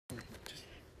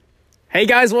Hey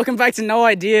guys, welcome back to No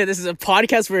Idea. This is a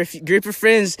podcast where a group of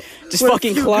friends just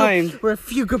fucking climb. We're a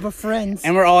few group of friends.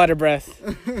 And we're all out of breath.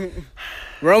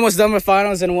 We're almost done with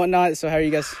finals and whatnot, so how are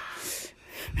you guys?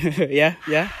 Yeah?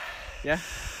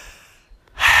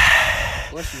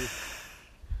 Bless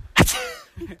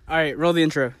you. Alright, roll the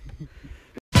intro.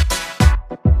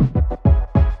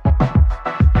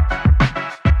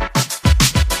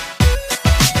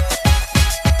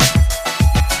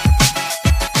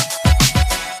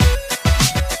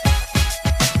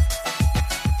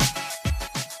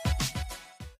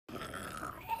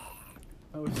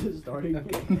 Oh, is it starting?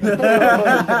 Coming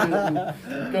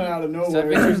out of nowhere. It's an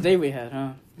adventurous day we had,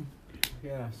 huh?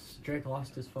 Yes, Drake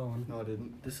lost his phone. No, I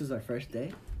didn't. This is our first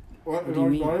day? What do you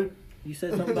mean? You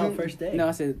said something about first day. No,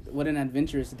 I said, what an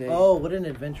adventurous day. Oh, what an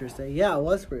adventurous day. Yeah, it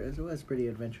was pretty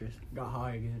adventurous. Got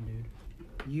high again, dude.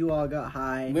 You all got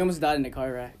high We almost died in a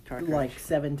car crash. like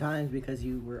 7 times because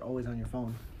you were always on your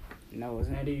phone. No, it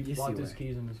wasn't. Andy You locked see his why.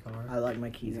 keys in his car. I like my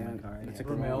keys Yeah, in my car. that's Yeah. a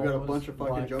cool Ramel We got a was bunch of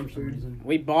fucking black junk for some food. reason.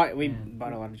 We bought Yeah.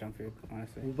 a lot of junk food,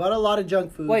 honestly. We bought a lot of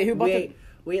junk food. Wait, who bought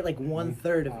we ate like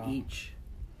 1/3 of Oh. each.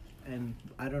 And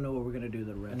I don't know what we're going to do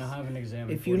the rest. And I have an exam.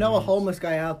 in If you 40 know a minutes. homeless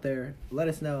guy out there, let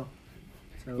us know.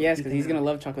 So Yes, you because can- he's going to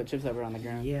love chocolate chips that were on the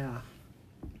ground. Yeah.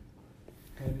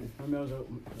 And Ramel's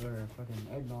fucking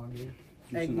eggnog, dude.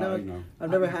 Eggnog. I've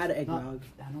never had eggnog.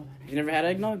 I know that. You never had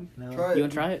eggnog? No. Try it. You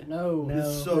want to try it? No. No.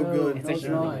 It's so good. It's No, actually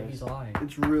not. really good. He's lying.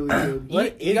 It's really good.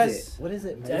 What You is guys- it? What is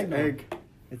it? It's man? eggnog. Egg.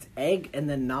 It's egg and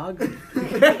then nog.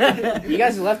 You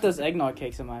guys left those eggnog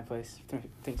cakes at my place for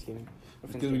Thanksgiving.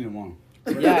 Because we didn't want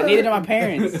Yeah, I needed it to my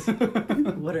parents.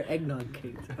 What are eggnog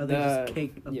cakes? Are they just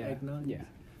cake of eggnog? Yeah.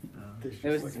 Oh. It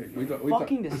was them.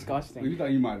 fucking We disgusting. thought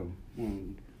you might have.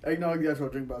 Eggnog, that's what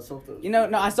I drink by itself, though. You know,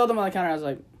 no, I saw them on the counter. I was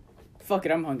like, fuck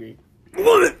it, I'm hungry.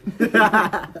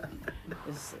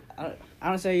 I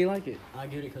don't say you like it. I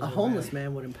get it because A homeless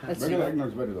man wouldn't pass. That's- Regular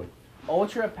eggnog's better though.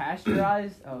 Ultra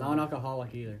pasteurized? Oh.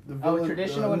 Non-alcoholic either.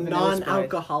 Traditional and vanilla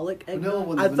Non-alcoholic Vanilla eggnog.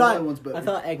 one- I vanilla thought one's better. I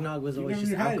thought eggnog was You always never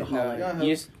just had it? alcoholic. No, spice. You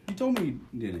just, You told me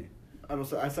you didn't. I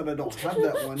said I don't have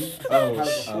that one. I had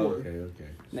it before. okay.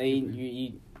 no,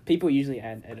 you people usually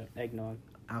add eggnog.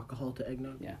 Alcohol to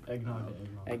eggnog. Yeah, Eggnog to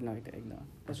eggnog. eggnog to eggnog.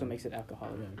 That's what makes it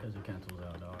alcoholic. Yeah, because it cancels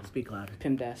out, dog. Speak louder.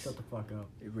 PIMDAS. Shut the fuck up.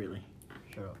 Really,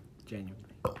 Shut up. genuinely.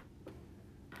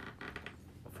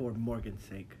 For Morgan's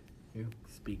sake. Who?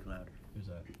 Speak louder. Who's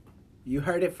that? You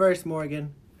heard it first,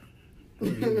 Morgan. Who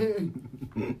are you?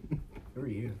 Who are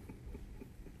you?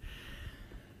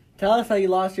 Tell us how you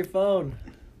lost your phone.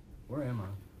 Where am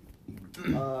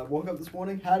I? Woke up this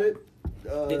morning, had it.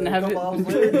 Didn't have a couple it. hours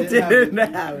later,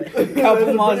 Didn't have it.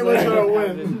 Couple miles Pretty much later. how it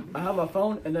went. I have my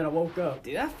phone and then I woke up.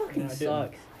 Dude, that fucking Yeah, I didn't.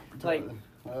 sucks. Like,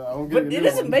 I won't but get a it new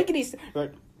doesn't one. make any sense.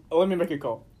 Like, oh, let me make a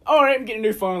call. All right, I'm getting a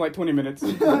new phone in like 20 minutes.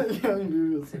 Yeah,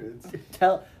 dude, it's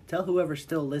Tell whoever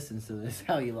still listens to this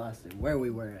how you lost it, where we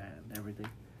were at, and everything.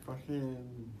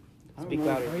 fucking. I don't Speak know.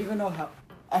 louder. I don't even know how.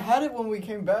 I had it when we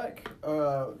came back.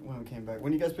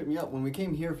 When you guys picked me up, when we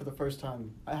came here for the first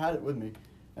time, I had it with me,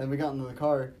 and we got into the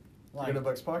car to go to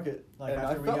Buck's Pocket, like and I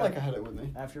after we felt got- like I had it with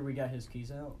me. After we got his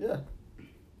keys out. Yeah.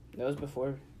 That was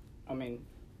before. I mean,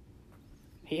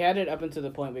 he had it up until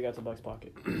the point we got to Buck's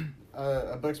Pocket.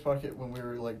 At Buck's Pocket when we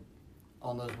were like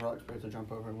on those rocks we had to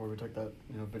jump over where we took that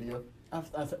video. I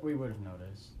thought we would have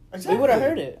noticed. We would have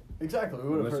heard it. Exactly, we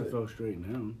would have Unless heard it it. fell straight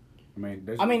down.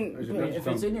 There's I mean, there's a if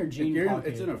bunch it's of in your jean pocket,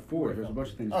 it's in a forest. There's a bunch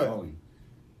of things Oh, yeah. falling.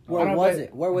 I Where don't was know,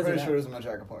 it? Where I'm was it? pretty At? sure it was in my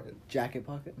jacket pocket. Jacket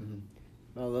pocket. Mm-hmm.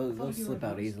 Oh, those you slip would've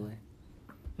out noticed. easily.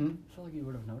 I feel like you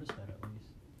would have noticed that at least.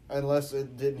 Unless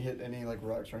it didn't hit any like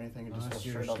rocks or anything, it just fell Unless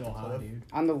you were straight off the still high, cliff. dude.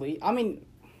 On the lead. I mean,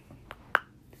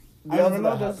 The I odds mean,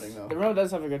 of that happening, the though. remote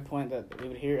does have a good point that we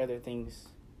would hear other things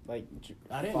like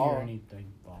I didn't fall. hear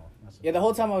anything fall. That's Yeah, the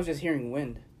whole time I was just hearing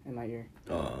wind in my ear.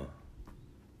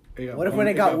 What if when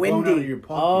it got blown out of windy? your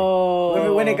pocket?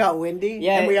 Oh, When it got windy,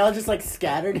 Yeah. and we all just like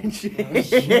scattered and shit.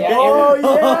 Oh,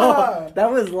 yeah!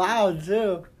 That was loud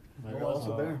too. We were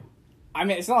also there. I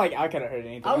mean, it's not like I could have heard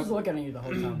anything. I was looking at you the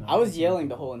whole time. Though. I was yelling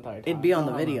the whole entire time. It'd be on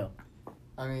the No. video.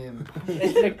 I mean,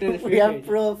 We have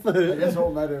proof. this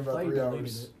whole matter in I about thought you 3 deleted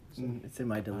hours. it. It's in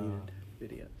my deleted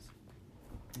videos.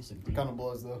 It kind of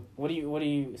blows though. What do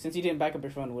you? Since you didn't back up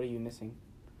your phone, what are you missing?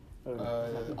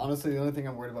 Honestly, the only thing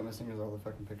I'm worried about missing is all the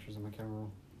fucking pictures in my camera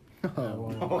roll.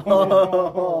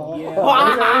 Oh.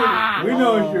 Yeah. We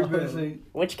know what you're missing.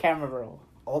 Which camera roll?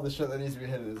 All the shit that needs to be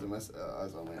hidden is in my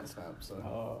eyes only on Snap. So.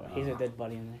 Oh, he's a dead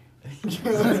body in there.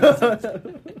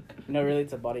 No, really,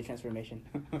 it's a body transformation.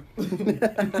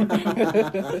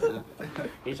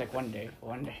 He's like, one day,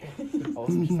 I'll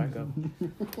switch back up.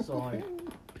 So like,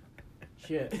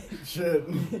 shit. Shit.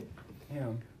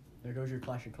 Damn. There goes your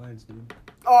Clash of Clans, dude.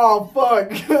 Oh fuck!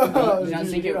 Did you not Did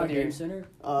sync you it do with on your... Game Center?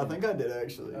 I think I did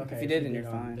actually. Okay. If you did, then you're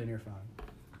fine. Then you're fine.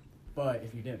 But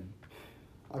if you didn't,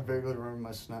 I vaguely remember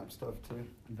my Snap stuff too.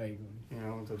 vaguely, You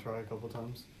know, to try a couple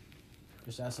times.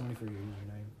 just ask somebody for your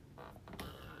username.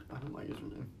 I don't like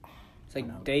username. It's like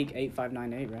No.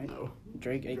 Dake8598, right? No.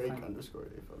 Drake Drake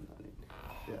 8598. _8598.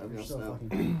 Yeah, I'm You're not so Snap.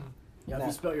 fucking. Yeah, if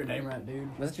you spell your name right,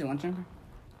 dude. Was that your lunch number?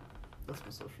 That's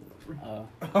my social number. Oh.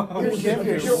 Your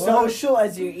Shit. social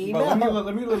as your But email. let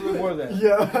me look a little bit more of that.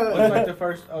 Yeah. What's like the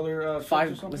first other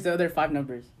Five. or something? What's the other 5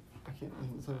 numbers? I can't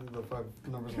tell you the 5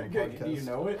 numbers on the podcast. Do you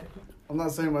know it? I'm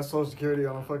not saying my social security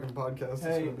on a fucking podcast. It's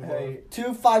Hey, gonna be hey.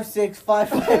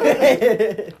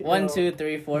 25655. 1, 2,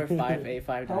 3, 4, 5, 8,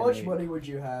 5, 9, How much 8. money would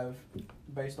you have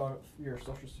based on your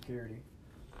social security?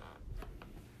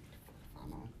 I don't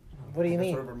know. What do you That's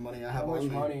mean? whatever money I How have much on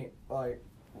me. money, like,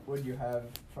 would you have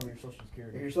from your social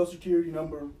security? Your social security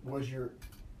number was your.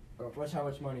 What's how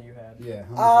much money you had? Yeah.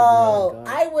 Oh, God.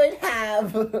 I would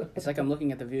have. It's like I'm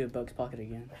looking at the view of Bugs Pocket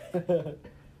again.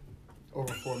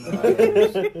 Over $4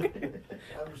 million.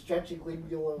 I'm stretching, leave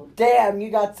me alone. Damn, you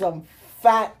got some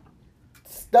fat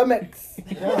stomachs.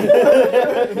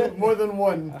 More than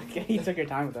one. Okay, you took your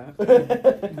time with that. I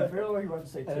feel like you about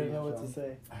to say I two. don't know what to Sean.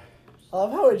 say. I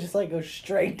love how it just like goes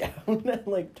straight down,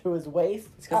 like to his waist.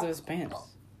 It's because of his pants.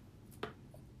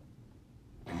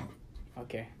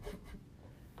 Okay.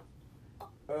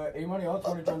 Anybody else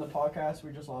want to join the podcast?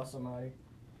 We just lost somebody.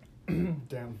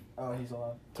 Damn. Oh, he's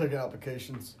alive. Taking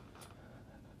applications.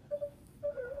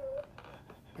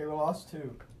 Okay, we lost 2.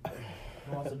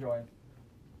 Who wants to join?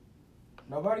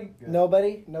 Nobody? Good.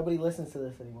 Nobody listens to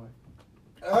this anymore.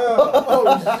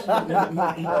 I'll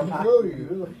kill you.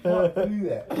 Who the fuck do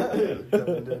that?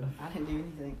 Kevin did. I didn't do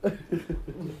anything.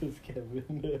 It's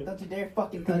Kevin. Don't you dare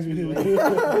fucking touch me.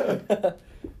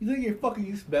 You think you're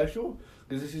fucking special?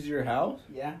 Because this is your house?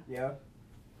 Yeah. Yeah.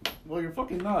 Well, you're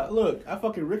fucking not. Look, I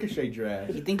fucking ricocheted your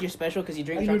ass. You think you're special because you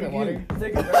drink I do it chocolate water? again.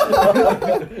 Take a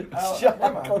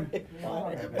Chocolate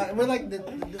water. We're like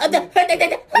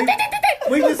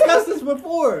we discussed this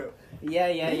before. Yeah,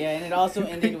 and it also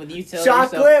ended with you telling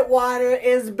Chocolate water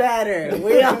is better.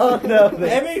 We all know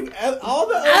this. I mean, all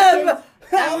the other things,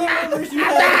 all the rivers you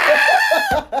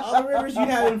have, all the rivers you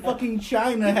have in fucking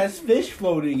China has fish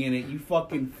floating in it. You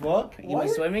fucking fuck. You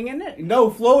went swimming in it? No,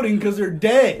 floating because they're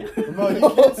dead. Ramon, you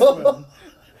can't swim.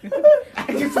 I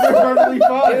can swim perfectly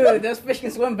fine. Dude, those fish can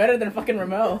swim better than fucking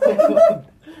Ramel.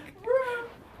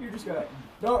 You just got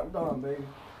dunked on, baby.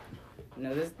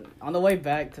 No, this on the way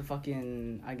back to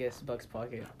fucking, I guess, Buck's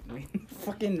Pocket.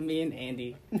 Fucking me and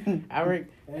Andy.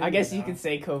 I guess you could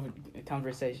say COVID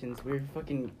conversations. We were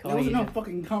fucking It calling wasn't each no other.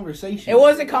 fucking conversation. It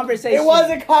was a conversation. It was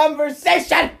a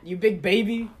conversation. You big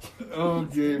baby.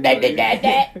 Okay. No,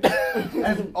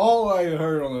 That's all I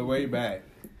heard on the way back.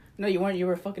 you weren't. You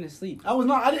were fucking asleep. I was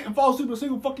not. I didn't fall asleep a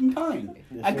single fucking time.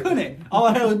 I couldn't. All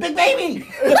I heard was big baby.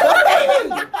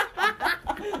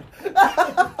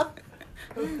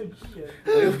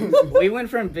 We went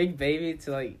from big baby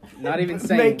to like not even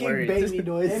saying Making words. baby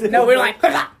noises. No, we're like.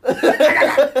 Dude,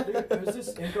 it was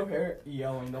just incoherent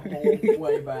yelling the whole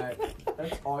way back.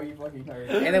 That's all you fucking heard.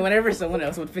 And then whenever someone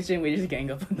else would pitch in, we just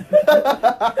gang up on them.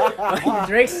 Like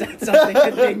Drake said something.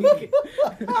 I think.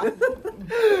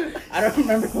 I don't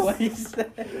remember what he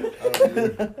said.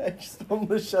 I just told him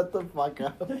to shut the fuck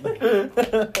up.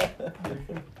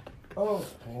 Oh,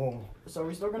 so are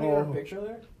we still gonna get our picture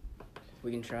there?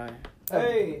 We can try.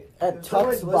 Hey, At if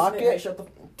somebody's Tux listening, Bucket? hey, shut the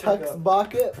fuck Tux up.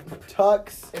 bucket.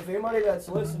 Tux. If anybody that's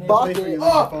listening Bucket. Wait for you Oh!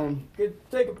 on the phone. could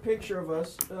take a picture of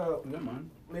us, Never mind.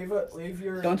 leave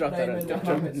your Don't drop that name in. in the Don't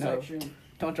drop comment it, no. section.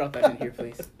 Don't drop that in here,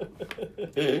 please.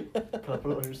 Can I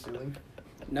put it on your ceiling?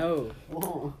 No.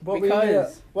 Whoa.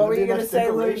 Because What were you That'd gonna be say, nice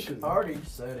Luke? decoration. I already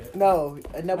said it. No,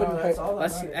 nobody No, heard. that's all that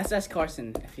let's matters. ask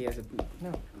Carson if he has a.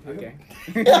 No. Okay.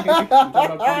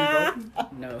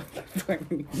 No.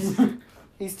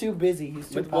 He's too busy. He's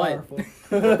too With what? powerful.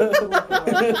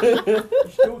 You're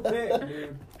too thick,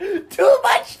 dude. Too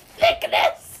much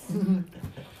thickness.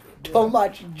 Too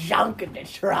much junk in the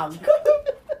trunk.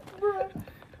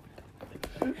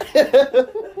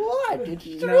 What? It's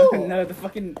No, true. no, the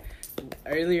fucking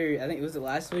earlier, I think it was the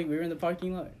last week, we were in the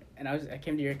parking lot and I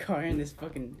came to your car and this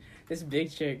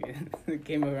big chick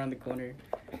came around the corner.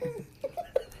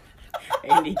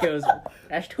 And he goes,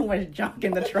 "That's too much junk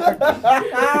in the trunk."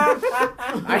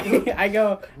 I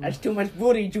go, "That's too much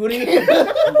booty, Judy."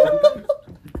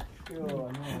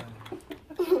 Oh,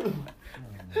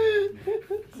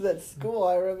 It's at school,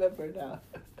 I remember now.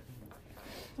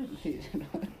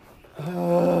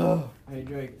 no. Hey,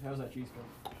 Drake, how's that cheese going?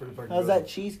 Pretty fucking How's good. that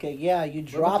cheesecake? Yeah, you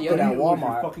about dropped the it other at With your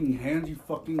Walmart. fucking hands, you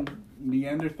fucking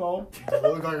Neanderthal. Does it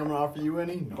look like I'm gonna offer you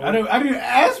any? No. I didn't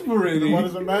ask for Then any. what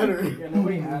does it matter? Yeah,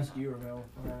 nobody asked you, Ravel,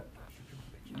 for that.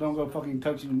 Don't go fucking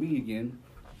touching me again.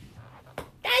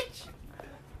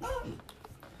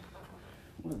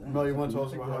 Mel, you want to tell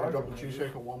us about how you dropped the cheesecake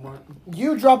at Walmart?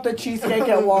 You dropped a cheesecake at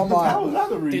How was Walmart. that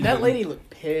the reason? Dude, that lady looked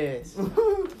pissed.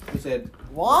 He said,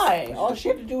 Why? All she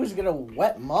had to do was get a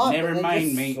wet mop. Never and then mind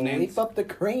just maintenance. Sweep up the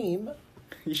cream.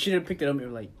 You should have picked it up and you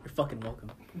were like, you're fucking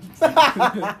welcome.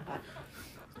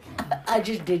 I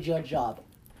just did your job.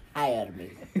 Hire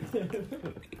me.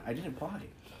 I didn't apply.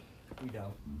 We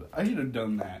don't. I should have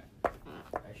done that. I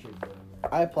should have done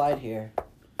that. I applied here.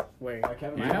 Where? Like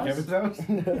Kevin, My Yeah, house? Kevin's house?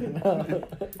 No,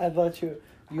 I thought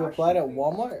you applied at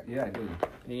Walmart. Yeah, I did.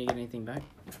 Did you get anything back?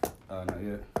 Not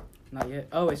yet. Not yet.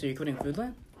 Oh, wait, so you're quitting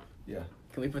Foodland? Yeah.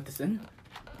 Can we put this in?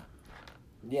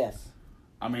 Yes.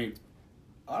 I mean,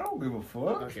 I don't give a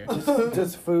fuck. Okay.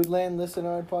 Does Foodland listen to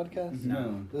our podcast?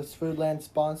 No. Does Foodland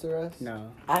sponsor us?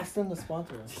 No. Ask them to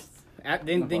sponsor us.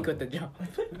 Didn't quit the job.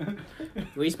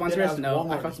 Will you sponsor us? No,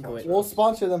 I fucking quit. We'll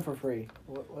sponsor them for free.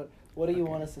 What do you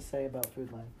want us to say about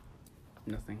Foodland?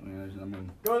 Nothing. Yeah, I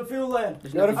mean, Go to Foodland.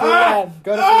 There's Go to nothing. Foodland.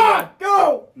 Go to Foodland.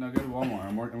 Go! no, go to Walmart.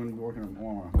 I'm going to be working at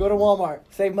Walmart. Go to Walmart.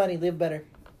 Save money. Live better.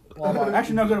 Walmart.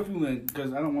 Actually, no, go to Foodland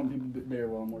because I don't want people there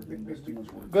while I'm working. That's too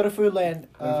much work. Go to Foodland.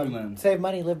 Go to Foodland. Save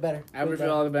money. Live better. Live Albertville,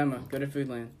 better. Alabama. Go to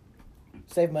Foodland.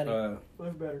 Save money.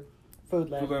 Live better.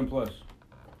 Foodland. Foodland Plus.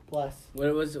 Plus. What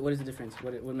is the difference?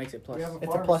 What makes it plus? We have a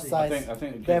It's a plus pharmacy. size. I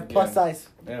think They have plus size.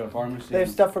 They have a pharmacy. They have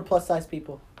stuff for plus size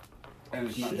people. And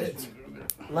it's not just.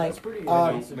 Like That's pretty They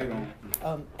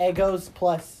don't. Eggos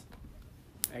Plus.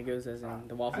 Eggos as in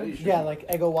the waffles? Are you sure? Yeah, like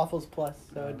Eggo Waffles Plus.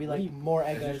 So it'd be What do like you- more Are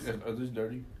Eggos. this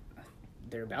dirty?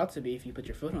 They're about to be if you put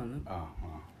your foot on them. Oh,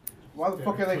 wow. Why the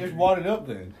fuck are they just wadded up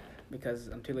then? Because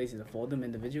I'm too lazy to fold them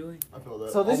individually. I feel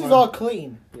that. So this All is my- all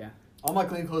clean. Yeah. All my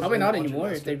clean clothes. Probably are in not the laundry anymore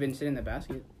if basket. they've been sitting in the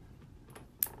basket.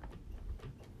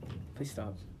 Please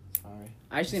stop. Sorry.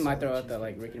 I actually might throw out the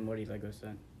like Rick and Morty Lego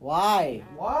set. Why?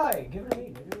 Why? Give it to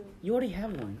me, nigga. You already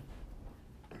have one.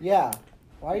 Yeah.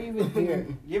 Why are you even here?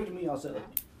 Give it to me, I'll sell it.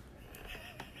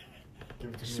 Give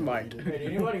it to me. Smart. Hey, did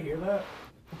anybody hear that?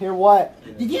 Hear what?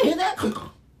 Did you hear that?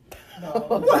 No.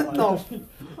 What the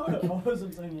I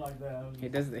wasn't saying like that. I was He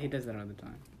does that all the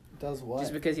time. Does what?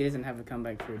 Just because he doesn't have a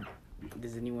comeback for.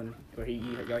 Does anyone or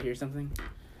y'all hear something?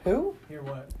 Who? Hear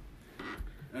what?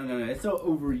 No, it's so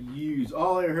overused.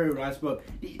 All I heard when I spoke.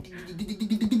 Did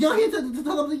y'all hear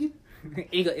something?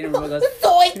 Eagle interval goes.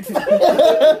 Zoinks!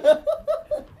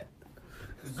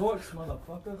 Zoinks,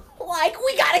 motherfucker. Like,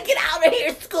 we gotta get out of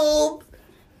here, Scoob!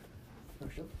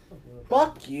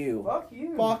 Fuck you. Fuck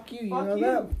you. Fuck you, you Fuck know you.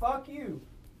 that? Fuck you.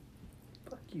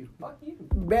 Fuck you. Fuck you.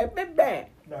 Bah, bah, bah.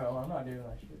 No, I'm not doing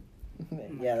that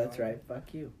shit. Yeah, that's right.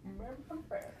 Fuck you.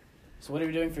 So what are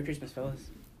we doing for Christmas, fellas?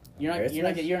 You're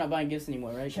Christmas? not buying gifts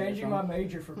anymore, right? Changing my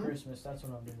major for Christmas. That's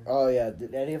what I'm doing. Oh, yeah.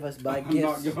 Did any of us buy I'm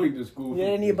gifts? not going to school. Did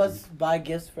any of us buy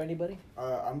gifts for anybody?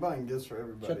 I'm buying gifts for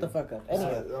everybody. Shut the fuck up.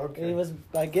 Okay. Any of us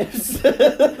buy gifts?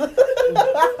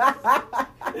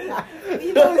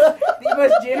 The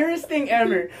most generous thing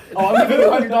ever. Oh, I'm giving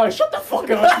you $100. Shut the fuck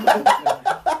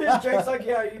up. Jake's like,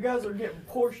 yeah, you guys are getting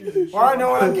portions and shit. Well, I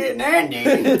know what I'm getting,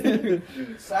 Andy.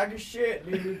 Sack of shit,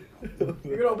 dude.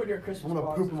 You're gonna open your Christmas I'm gonna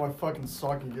box. poop in my fucking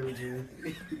sock and give it to you.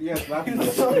 Yes,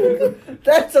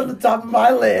 That's on the top of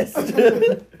my list.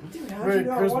 Dude, how'd Merry you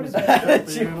know? Christmas. What is How that?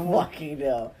 did you fucking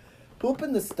know? Poop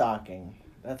in the stocking.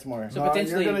 That's more So Nah,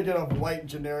 potentially- you're gonna get a white,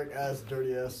 generic ass,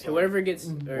 dirty ass. sock. Whoever gets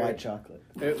white chocolate.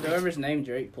 whoever's name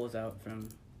Drake pulls out from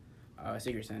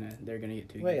Secret Santa, they're gonna get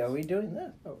 2 Wait, gifts. are we doing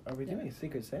that? Oh, are we doing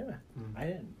Secret Santa? Hmm. I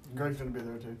didn't. Greg's gonna be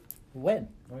there too. When?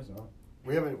 No, it's not.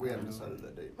 We haven't decided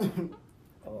that date.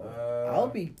 Oh, Uh, I'll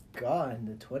be gone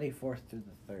the 24th through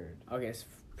the 3rd. Okay, it's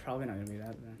probably not gonna be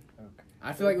that then. Okay.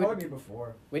 I feel like probably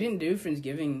before. we didn't do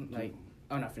Friendsgiving like.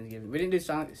 Oh, not Friendsgiving. We didn't do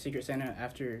Secret Santa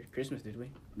after Christmas, did we?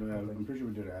 No, I'm pretty sure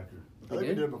we did it after. I think we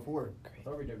did? did it before. I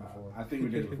thought we did before. I think we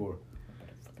did it before.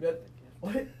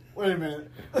 What? Wait a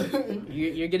minute.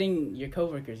 You're getting your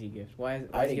coworkers a gift. Why is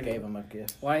I he gave giving? him a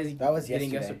gift. Why is he That was getting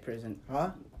us a yesterday. present?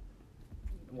 Huh?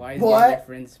 Why is What? getting their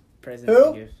friends presents Who?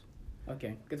 a gift?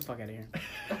 Okay, get the fuck out of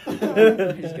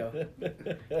here. Just go.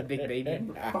 The big baby.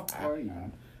 Fuck are you?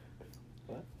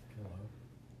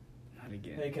 Not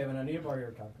again. Hey Kevin, I need to borrow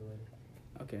your calculator.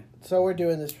 Okay. So we're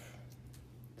doing this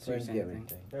Secret Santa Friendsgiving thing.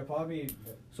 thing. They're probably.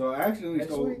 So I accidentally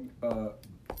Next stole. week? What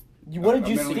did you a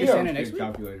mentally Secret steal? Santa challenged next kid's week?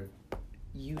 calculator.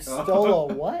 You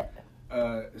stole a what?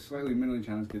 Slightly mentally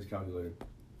challenged kid's calculator.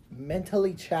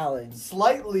 Mentally challenged.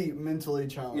 Slightly mentally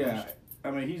challenged. Yeah,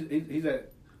 I mean he's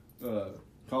at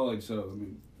college, so I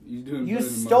mean, he's doing. You better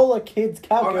than stole a kid's On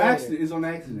calculator. accident. It's on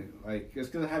accident. Like it's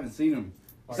because I haven't seen him.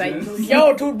 It's like,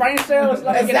 yo, dude, brain cells. Is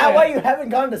that why you haven't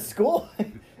gone to school?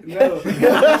 No.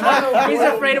 He's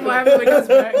afraid of what happens when he comes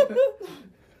back.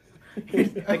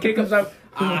 The kid comes up.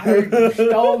 I heard you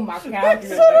stole my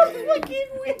calculator. Fucking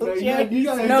wheelchair. You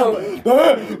gotta No.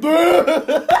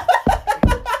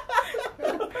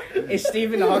 It's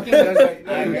Stephen Hawking. I was like,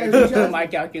 I heard you stole my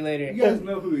calculator. You guys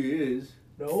know who he is.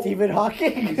 No. Stephen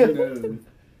Hawking. He's in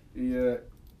the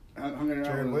hung around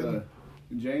Jared with Whitten.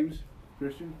 James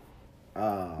Christian.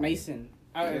 Mason.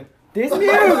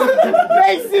 Dismute!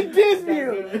 Mason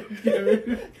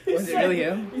Dismute! Was it really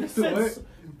him? You said,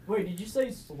 wait, did you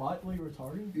say slightly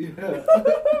retarded? Yeah.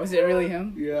 Was it really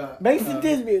him? Yeah. Mason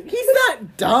Dismute. He's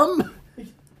not dumb.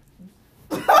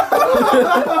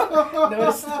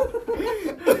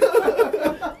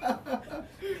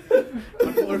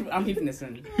 I'm keeping this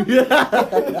in. Dude,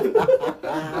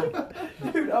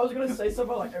 I was gonna say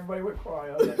something like everybody would cry.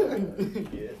 I was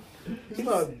like, yeah. He's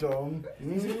not dumb.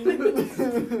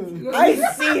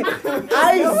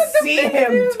 I see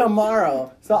him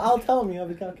tomorrow, so I'll tell him you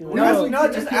have a calculator.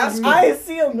 No, just ask him. I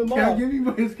see him Can I tomorrow. give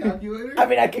you his calculator? I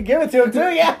mean, I could give it to him too.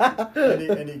 Yeah.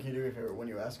 Andy, can you do me a favor? When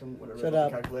you ask him whatever Shut the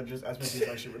up. calculator, just ask me if he's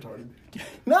actually retarded.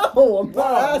 No, I'm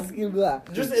not asking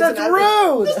that. Just That's it's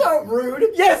rude. That's not rude.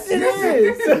 Yes, it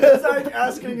is. It's like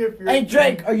asking if you're. Hey,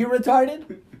 Drake, are you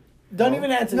retarded? Don't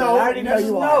even answer that. No, I already know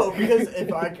you no, are. because if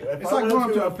It's I like went going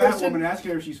up to a fat person- woman and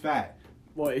asking her if she's fat.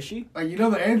 What is she? Like, you know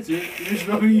the answer. You're just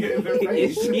throwing it in their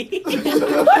Is face. she?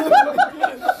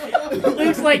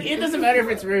 Luke's like, it doesn't matter if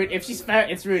it's rude. If she's fat,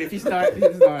 it's rude. If she's not,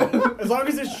 it's not. As long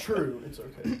as it's true, it's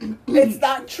okay. It's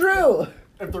not true.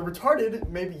 If they're retarded,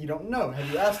 maybe you don't know. Have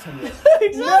you asked him yet?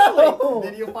 No.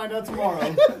 Then you'll find out tomorrow.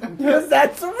 Because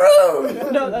that's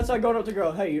rude. No, that's like going up to a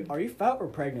girl. Hey, are you fat or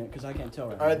pregnant? Because I can't tell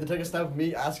right All right, then take a snap of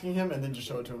me asking him, and then just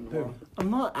show it to him tomorrow. I'm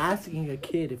not asking a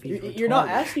kid if he's retarded. You're not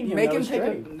asking him. Make that him was take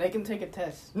straight. make him take a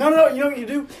test. No, you know what you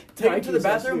do? Take him to the Nike's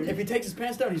bathroom. so If he takes his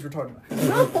pants down, he's retarded.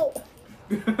 No.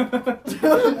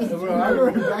 Well, I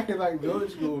remember back in like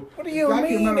village school. What do you guy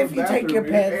came mean out of if the you take your bathroom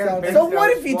and pants he had down? So pants what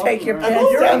down if you walking take your around.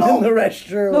 pants down in the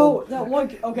restroom? No, that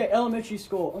one. Okay, elementary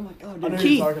school. Oh my god, I dude. know who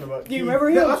Keith. you're talking about. Do you remember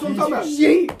him? Yeah, that's what I'm talking about.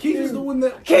 Keith. Keith is the one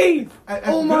that Keith. at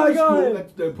Oh my village school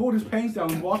God. that pulled his pants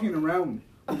down and walking around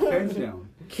with his pants down.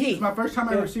 Keith. It's my first time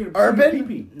I ever seen him. Urban?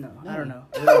 Pee-pee. No, I don't know.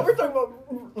 We're talking about.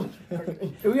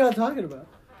 Who are we all talking about?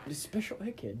 This special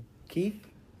ed kid. Keith?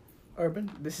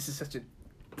 Urban? This is such a.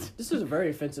 This is a very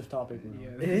offensive topic. Man.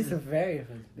 Yeah, It is a very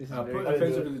offensive. This is I'll very. put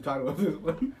offensive in the title of this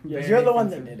one. Yeah, You're the one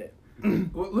that did it.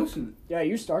 Well, listen. Yeah,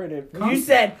 you started it. You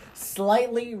said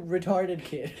slightly retarded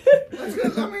kid. That's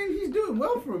 'cause, I mean, he's doing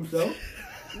well for himself.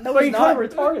 No, But he's he's not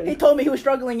not retarded. He told me he was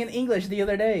struggling in English the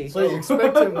other day. So you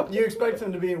expect him? You expect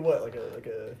him to be in what? Like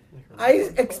a I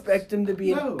expect him to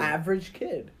be No. an average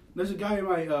kid. There's a guy in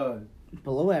my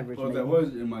Below average. well, that maybe.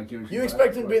 was in my chemistry. You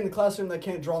expect him to be in the classroom that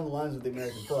can't draw the lines with the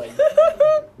American flag.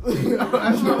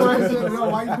 That's not what I said. No,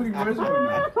 why are you putting words on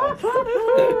that?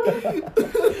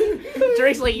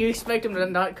 Drake's like, you expect him to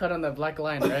not cut on the black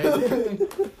line, right?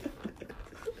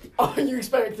 Oh, you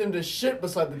expect him to shit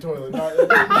beside the toilet? Not,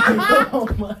 Oh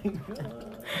my god.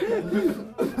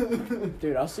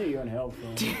 Dude, I'll see you in hell.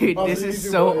 Bro. Dude, Oh, this so is you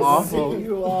do so both. awful.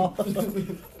 You all.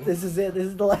 This is it. This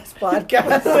is the last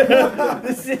podcast.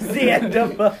 This is the end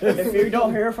of us. If you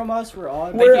don't hear from us, we're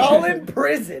on. We're you. all in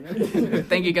prison.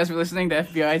 Thank you guys for listening. The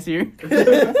FBI's here.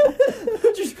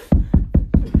 Just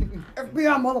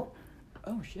FBI mother.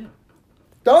 Oh shit.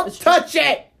 Don't touch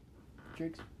it.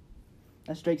 Drake's.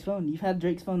 That's Drake's phone. You've had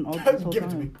Drake's phone all this whole Give it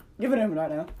to me. time. Give it him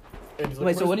right now. And he's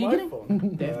Wait, so what are you "Where's getting?" my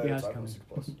phone?" The It's FBI's iPhone coming. 6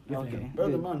 Plus. Okay. Better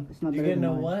than Good. mine. It's not You better gonna than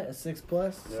know mine. what? A 6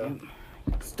 Plus? Yeah.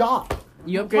 Stop.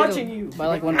 You I'm touching upgraded you. by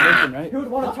like one version, right? Who would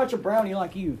want to touch a brownie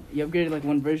like you? You upgraded like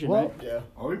one version, Well- right? Yeah.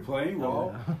 Are we playing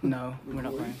Raw? No, we're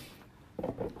not playing.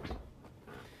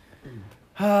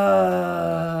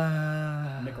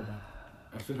 Nickelback.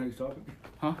 That's the next topic.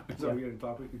 Huh? Is that we got a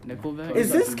topic? Nickelback?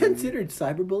 Is this considered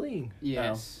cyberbullying?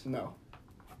 Yes. No.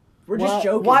 We're just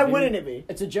joking. Why dude. wouldn't it be?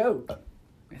 It's a joke.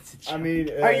 It's a joke. I mean,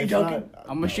 Are you it's joking? not-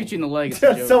 I'm gonna shoot you in the leg. It's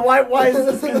a joke. So why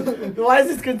is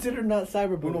this considered not Uno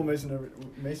cyberbullying?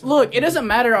 Mason. Look, it doesn't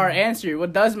matter our answer.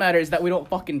 What does matter is that we don't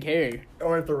fucking care.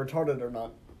 Or if they're retarded or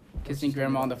not. Kissing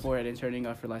grandma on the forehead and turning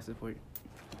off her life support.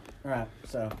 Alright,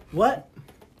 so What?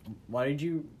 why did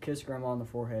you kiss grandma on the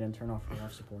forehead and turn off her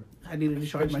life support? I needed to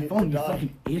charge my phone, you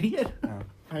fucking idiot.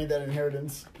 I need that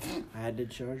inheritance. I had to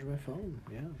charge my phone.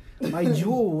 Yeah. My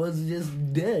jewel was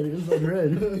just dead. It was on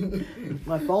red.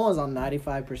 My phone was on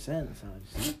 95%, so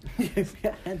I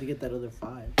had to get that other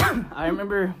 5. I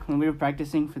remember when we were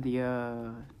practicing for the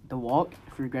the walk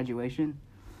for graduation.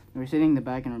 We were sitting in the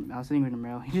back, and I was sitting with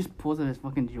Romero. He just pulls out his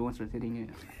fucking jewel and starts hitting it.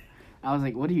 I was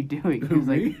like, "What are you doing?" He was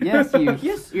like, "Yes, you."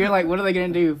 Yes. You're like, "What are they gonna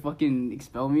do? Fucking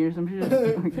expel me or some shit?"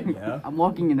 Yeah. I'm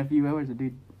walking in a few hours,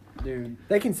 dude. Dude,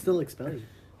 They can still expel you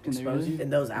Can they expose really? you? in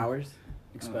those hours.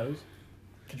 Expose?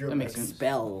 Could you That makes sense.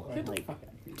 Expel. Get the Like, fuck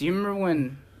out. Do you remember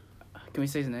when? Can we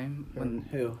say his name? When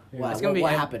who? Yeah. What, It's gonna be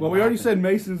what Am- happened? Well, What we already happened? said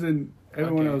Masons and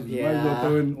everyone Okay. else. Might as Yeah. well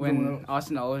throw in someone when else.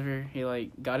 Austin Oliver he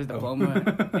like got his Oh.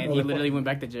 diploma and he Oh, literally went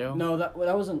back to jail. No, that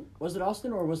wasn't. Was it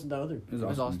Austin or was it the other? It was it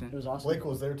was awesome. Austin. It was Austin. Blake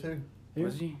was there too.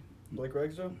 Was he? Blake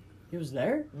Ragsdale? He was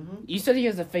there? Mm-hmm. You said he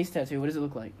has a face tattoo. What does it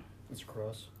look like? It's a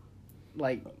cross.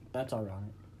 Like That's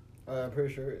ironic. I'm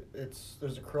pretty sure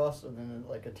there's a cross and then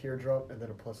like a teardrop and then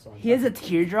a plus sign. he has a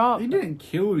teardrop. He didn't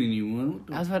kill anyone. What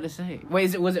the I was about to say.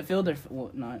 Wait, was it filled or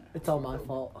not? It's all my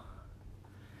fault.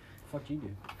 Fuck you,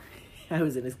 dude. I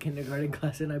was in his kindergarten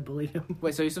class and I bullied him.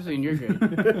 Wait, so he's supposed to be in your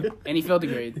grade, and he failed the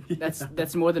grade.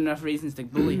 That's more than enough reasons to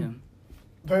bully him.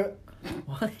 But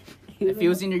What? If he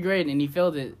was in your grade and he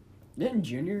failed it, Didn't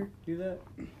Junior do that?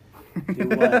 Do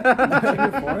what?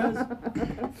 Junior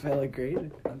Flores? Fail a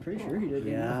grade? I'm pretty sure he did.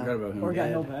 didn't Yeah. I forgot about him. Or got Yeah.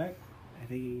 held back. I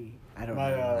think I don't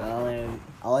My, know.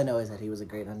 All I know is that he was a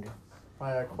grade under.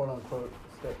 my quote unquote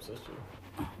stepsister.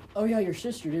 Oh yeah, your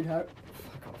sister did. How?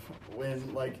 Fuck off.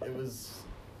 When like it was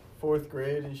 4th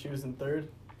grade and she was in 3rd,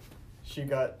 she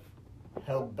got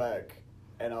held back.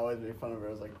 And I always made fun of her.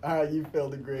 I was like, you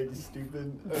failed a grade, you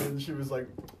stupid. And she was like,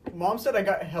 Mom said I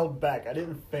got held back. I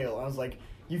didn't fail. I was like,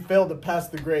 you failed to pass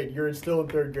the grade. You're still in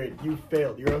 3rd grade. You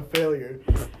failed. You're a failure.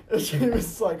 And she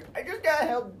was like, I just got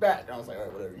held back. And I was like, all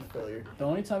right, whatever, you failure. The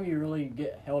only time you really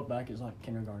get held back is like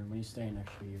kindergarten when you stay an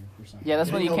extra year or something. yeah,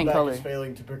 that's when Getting you held can't back color. is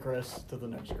failing to progress to the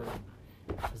next grade.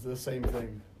 It's the same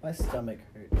thing. My stomach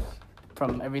hurts.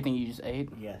 From everything you just ate,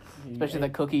 Yes. especially the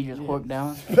cookie you just Yeah. horked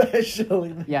down.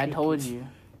 Especially the Yeah, I told cookies. you.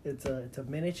 It's a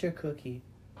miniature cookie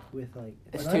with like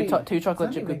It's not two even- two chocolate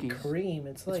it's chip not even cookies. cream.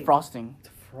 It's like It's frosting It's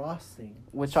frosting.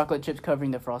 with chocolate chips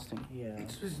covering the frosting. Yeah.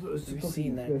 It's You've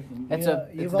seen that. It's You a know,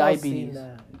 it's you've all diabetes. seen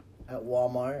that at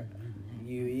Walmart.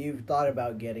 You've thought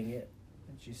about getting it,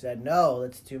 and she said no.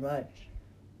 That's too much.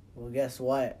 Well, guess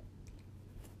what?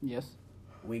 Yes,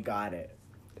 We got it.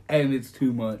 And it's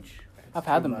too much. I've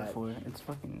had too them much. before. It's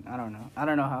fucking. I don't know. I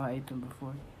don't know how I ate them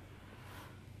before.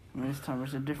 And this time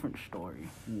it's a different story.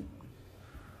 Mm.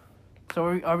 So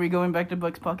are we going back to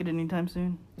Buck's Pocket anytime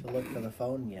soon? To look for the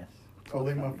phone, yes. I'll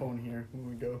leave my phone here when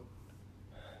we go.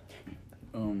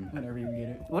 Whenever you get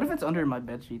it. What if it's under my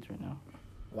bed sheets right now,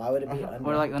 Why would it be Uh-huh. under?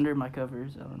 or like under my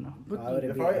covers? I don't know. Why would it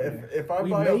If be I under? if I We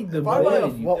buy made the if I buy a,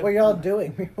 bed. What were y'all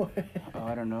doing? Oh,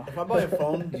 I don't know. if I buy a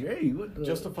phone Jay, what the?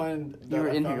 just to find You that were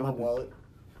I in found here my with me. wallet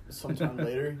sometime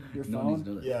later. Your No one phone? needs to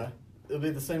know that. Yeah, it'll be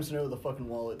the same scenario with the fucking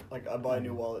wallet. Like I buy a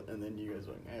new wallet and then you guys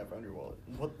are like, hey, I found your wallet.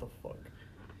 What the fuck?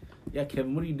 Yeah,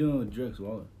 Kevin, what are you doing with Drake's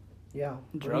wallet? Yeah.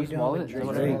 Drugs wallet? Is that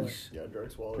what it Drake's is? Yeah,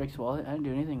 Drake's wallet. Drake's wallet? I didn't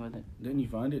do anything with it. Didn't you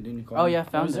find it? Didn't you call Oh him? yeah, I It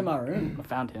found was him. in my room. I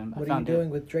found him. What I are you found doing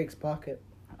with Drake's pocket?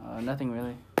 Nothing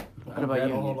really. What I'm about grabbing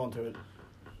you? I'll hold on to it.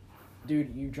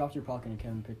 Dude, you dropped your pocket and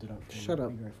Kevin picked it up for you. Shut up.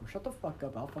 Be grateful. Shut the fuck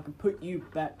up. I'll fucking put you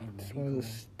back in there. It's one of the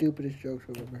stupidest jokes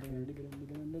I've ever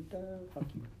Fuck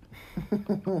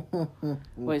you.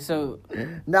 Wait, so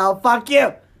No, fuck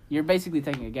you! you're basically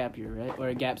taking a gap year, right? Or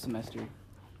a gap semester?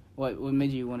 What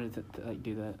made you want to like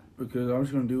do that? Because I'm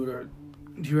just gonna do what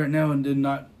I do right now and did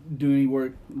not do any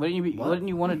work. Wouldn't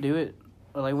you want to do it?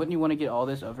 Or like, wouldn't you want to get all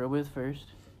this over with first?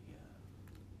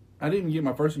 I didn't get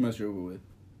my first semester over with.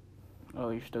 Oh,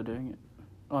 you're still doing it.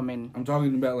 Oh, I mean, I'm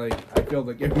talking about like I failed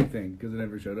like everything because it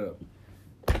never showed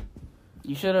up.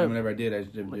 you should And have whenever I did, I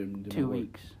just did, like, did 2 my work.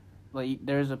 weeks. Like,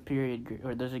 there's a period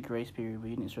or there's a grace period where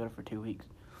you didn't show up for 2 weeks.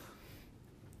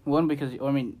 One because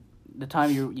I mean, the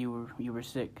time you were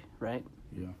sick, right?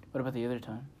 Yeah. What about the other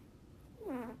time?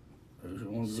 I just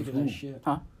didn't want to Sick go of to that school.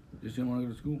 shit. Just didn't want to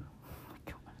go to school.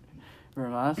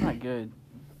 Vermont, that's not good.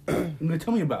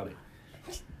 Tell me about it.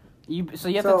 You have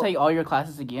to So- take all your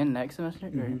classes again next semester. Or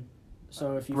Mhm.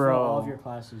 So if you Bro. fail all of your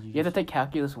classes, you have to take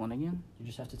calculus 1 again. you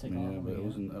just have to take Yeah, all of them but it again.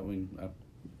 wasn't. I mean, I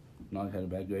not had a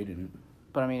bad grade in it.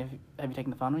 But I mean, have you taken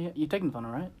the final yet? You've taken the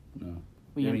final, right? No.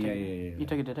 Well, Yeah, didn't yeah, take- yeah. You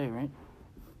took it today, right?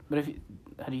 But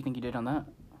how do you think you did on that?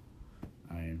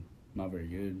 I am not very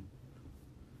good.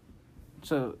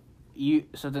 So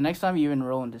the next time you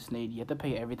enroll into Sneed, you have to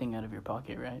pay everything out of your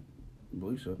pocket, right? I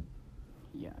believe so.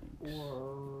 Yeah.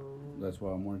 That's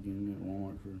why I'm working at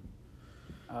Walmart for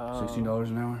Oh, $16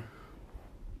 an hour.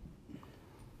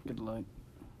 Good luck.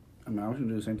 I mean, I was gonna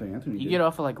do the same thing Anthony You did. get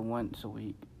off like once a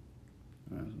week.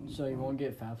 So you won't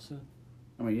get FAFSA?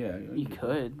 I mean, yeah. You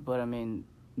could, but I mean,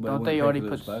 But don't it they wouldn't pay already for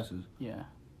those put classes? yeah.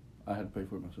 I had to pay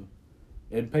for it myself.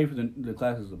 It'd pay for the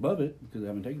classes above it because I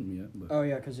haven't taken them yet. But Oh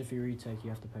yeah, because if you retake, you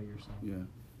have to pay yourself. yeah.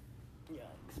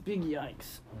 Yikes. Big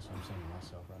yikes. That's what I'm saying to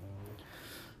myself right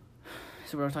now.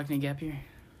 So we're all taking a gap year?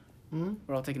 Hmm?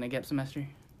 We're all taking a gap semester?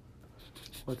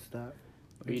 What's that?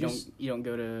 Or you don't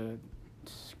go to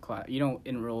class, you don't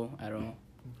enroll at all?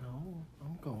 No,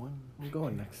 I'm going. I'm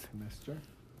going next semester.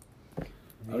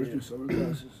 I'll just do summer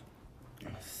classes.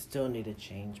 Still need to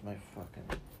change my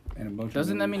fucking... And a bunch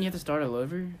Doesn't of that mean you have to start all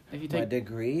over if you My take?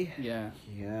 degree? Yeah,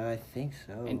 Yeah, I think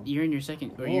so. and you're in your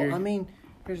second, or Well, you're. I mean,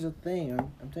 here's the thing.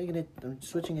 I'm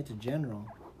switching it to general.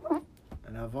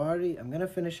 And I'm gonna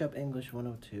finish up English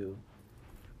 102.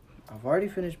 I've already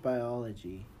finished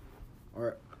biology.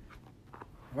 Or,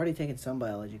 I've already taken some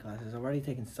biology classes. I've already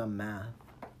taken some math.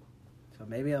 So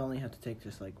maybe I only have to take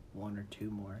just like 1 or 2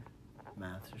 more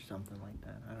maths or something like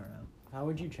that. I don't know. How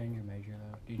would you change your major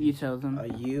though? Do You just- tell them.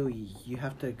 You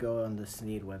have to go on the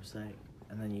SNEED website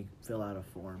and then you fill out a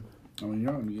form. I mean,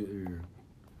 you're not gonna get your.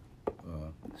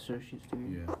 Associate's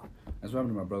degree. Yeah, that's what happened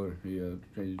to my brother. He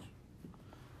changed.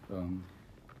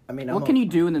 I mean, What can you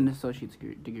do in an associate's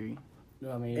degree?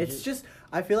 No, I mean, It's just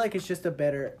I feel like it's just a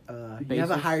better. You have a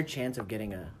Basis? higher chance of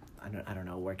getting a I don't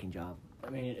know, a working job. I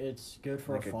mean, it's good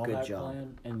for Like a a fallback good job.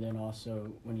 plan, and then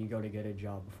also when you go to get a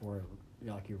job before,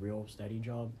 like your real steady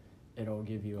job, it'll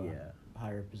give you a Yeah.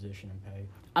 higher position and pay.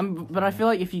 But I feel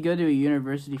like if you go to a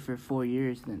university for 4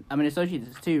 years, then I mean associates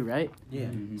is 2, right? Yeah.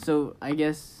 Mhm. So I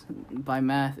guess by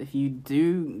math, if you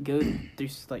do go through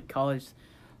like college,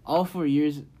 all 4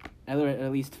 years,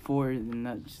 at least 4, then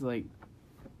that just like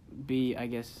be I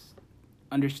guess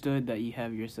understood that you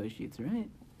have your associates, right?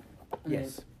 And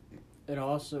Yes.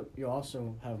 you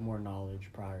also have more knowledge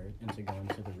prior into going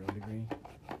to the real degree,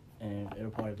 and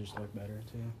it'll probably just look better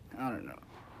too. I don't know.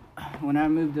 When I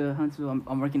moved to Huntsville,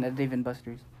 I'm working at Dave &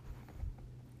 Buster's.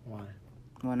 Why?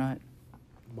 Why not?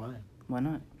 Why? Why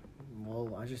not?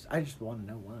 Well, I just want to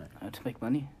know why. To make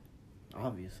money.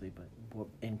 Obviously, but what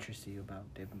interests you about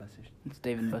Dave & Buster's? It's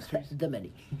Dave & Buster's. The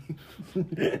money.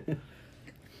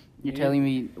 You're telling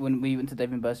me when we went to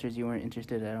Dave & Buster's, you weren't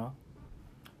interested at all?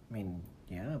 I mean,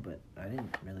 yeah, but I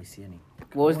didn't really see any.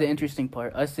 What was the interesting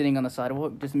part? Us sitting on the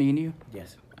sidewalk, just me and you?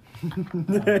 Yes. Dude,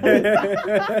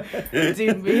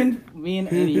 me and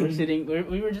Andy were sitting.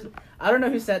 We were just. I don't know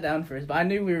who sat down first, but I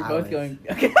knew we were both going.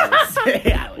 Okay.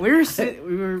 We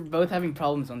were both having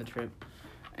problems on the trip,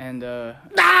 and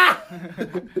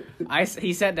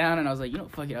he sat down and I was like,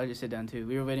 fuck it, I'll just sit down too.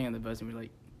 We were waiting on the bus and we were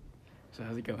like, so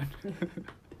how's it going?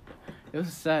 It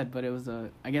was sad, but it was I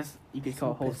guess you could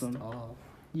call it wholesome. Pissed off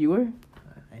You were?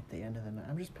 at the end of the night.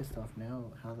 I'm just pissed off now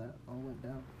how that all went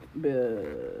down.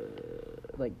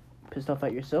 Like pissed off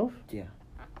at yourself? Yeah.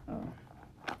 Oh,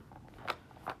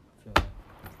 So,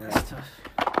 that's tough.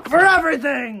 For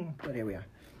everything! But here we are.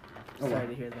 Oh, Sorry well.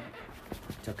 to hear that.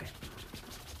 It's okay.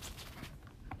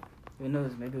 Who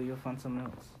knows? Maybe you'll find someone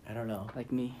else. I don't know.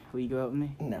 Like me. Will you go out with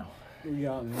me? No. you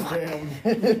got me. Damn.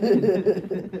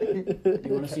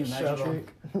 You want to see a Shut magic up.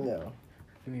 trick? No.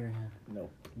 Give me your hand.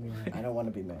 Nope. Give me your hand. I don't want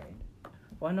to be married.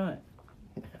 Why not?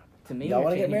 To me, Y'all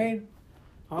want to get married?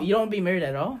 Huh? You don't want to be married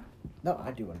at all? No,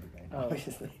 I do want to be married, Oh.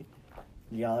 obviously.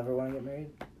 Y'all ever want to get married?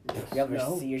 You ever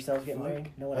No. see yourselves get Fuck. married?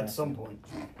 No one At has. some point.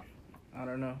 I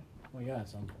don't know. Well, yeah,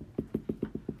 some.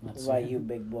 What about you,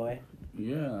 big boy?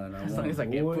 Yeah, and I As long want as I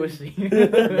get boys. pussy.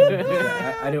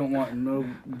 I don't want no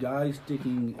guy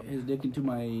sticking his dick into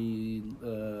my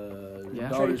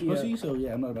daughter's Trachea. pussy. So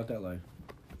yeah, I'm not about that life.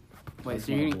 Wait, That's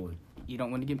so my you boy. you don't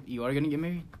want to get you are gonna get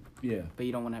married, Yeah, but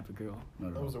you don't want to have a girl. not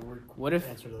at That all. was a weird What if-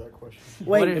 answer to that question.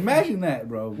 What if- Imagine that,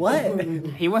 bro. What?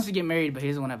 He wants to get married, but he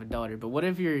doesn't want to have a daughter. But what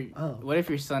if Oh. what if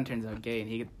your son turns out gay and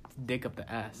he gets dick up the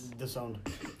ass? Disowned.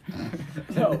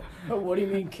 No, what do you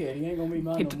mean, kid? He ain't gonna be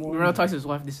mine no more. Ronald talks to his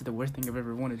wife. This is the worst thing I've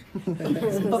ever wanted.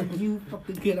 Fuck you,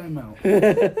 fucking kid. I'm out. You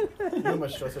know how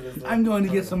much stress it is? though? I'm going to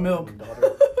get some milk.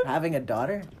 Daughter. Having a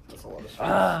daughter? That's a lot of stress.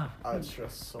 Ah. I'd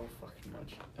stress so fucking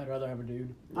much. I'd rather have a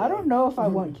dude. I don't know if I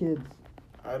want kids.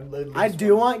 I'd at least I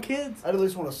do want kids, I'd at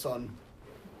least want a son.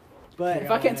 but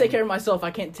If I can't take care of myself, I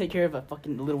can't take care of a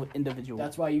fucking little individual.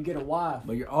 That's why you get a wife.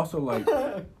 But you're also like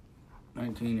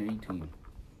 19 or 18.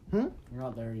 You're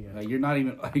not there yet. Like you're not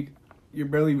even like you're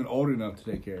barely even old enough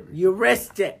to take care of it. you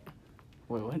risked it.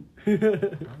 Wait, what?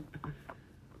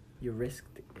 You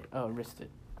risked it. Oh, risked it.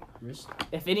 Wrist?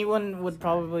 If anyone would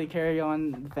probably carry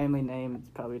on the family name, it's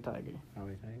probably Tiger.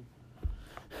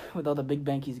 With all the big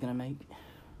bank he's gonna make.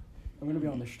 I'm gonna be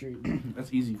on the street.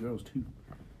 That's easy girls too.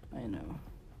 I know.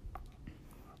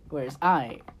 Whereas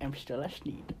I am still a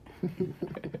Sneed.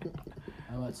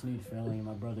 I let Sneed failing, and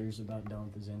my brother's about done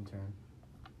with his intern.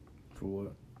 For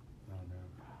what? I don't know.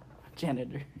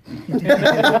 Janitor.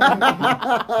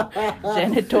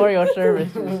 Janitorial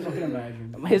services. I can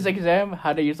imagine. His exam,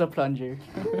 how to use a plunger.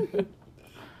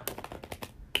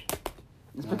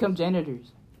 Let's become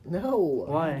janitors. No.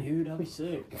 Why? Dude, that'd be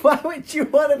sick. Why would you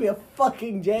want to be a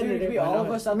fucking janitor? Dude, it'd be all of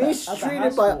us at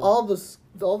Mistreated by all the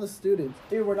students.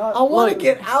 Dude, we're not. I want to Look.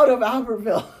 get out of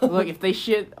Albertville. Look, if they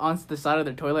shit on the side of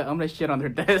their toilet, I'm gonna shit on their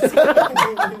desk.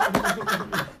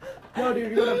 No,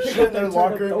 dude, you're gonna pick Shit up in their their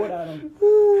locker. locker. Throw it at them.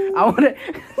 I wanna.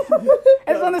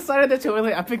 It's on the side of the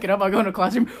toilet. I pick it up. I go in the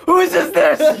classroom. Who is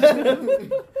this?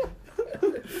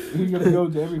 You gonna go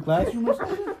to every classroom or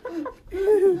something?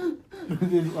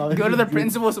 Go to the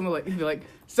principal. Someone be like,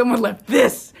 someone left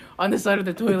this on the side of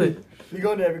the toilet. You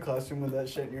go into every classroom with that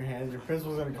shit in your hands. Your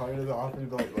principal's gonna call you to the office and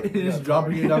be like, "Look, you Just got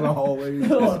dropping it down the hallway.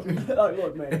 Look,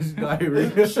 look, man. It's diarrhea.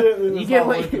 This shit is You get not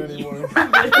like- working anymore.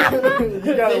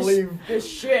 You gotta leave. This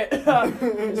shit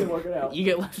isn't working out. You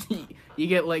get left. You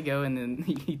get let go, and then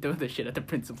you throw the shit at the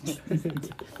principal.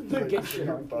 Get shit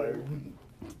You're on. fired.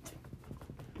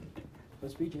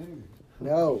 Let's be janitors.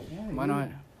 No. Yeah, Why dude. not?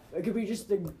 It could be just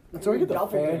the. Let's work at the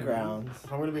doppelganger. fairgrounds.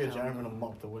 If I'm gonna be a janitor, I'm gonna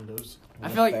mop the windows. I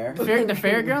feel like Fair. the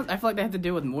fairgrounds. I feel like they have to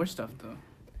deal with more stuff though.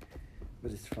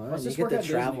 But it's fun. Let's You just get work to at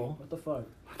travel. Disney. What the fuck?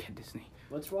 Look at Disney.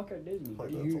 Let's work at Disney. Like,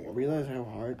 Do that's you a lot. realize how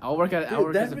hard? I'll work at. I'll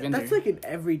work as a vendor. That's like an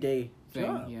everyday Thing,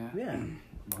 job. yeah. Yeah.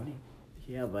 Money.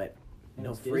 Yeah, but And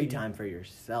no it's free Disney. time for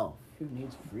yourself. Who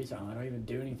needs free time? I don't even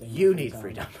do anything. with You need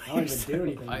free time I don't even for do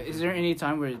anything. Is there any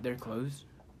time where they're closed?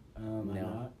 I'm No.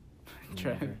 not.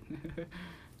 Try.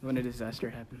 When a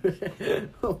disaster happens.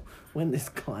 When this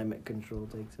climate control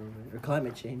takes over, or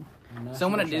climate change. I'm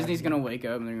Someone at national Disney's tragedy. gonna wake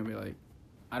up and they're gonna be like,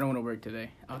 "I don't want to work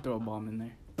today. I'll throw a bomb in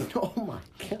there." Oh my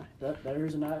god. That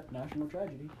is a national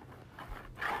tragedy.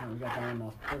 Oh, we got that one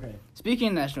off. Okay. Speaking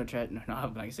of national tragedy, no,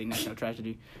 I'm not gonna say national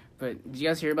tragedy, but did you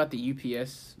guys hear about the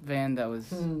UPS van that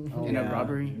was Oh, in a yeah.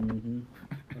 robbery? Mm-hmm.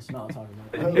 Let's not talk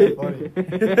about That that. was funny.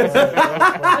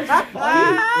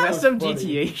 That's some funny.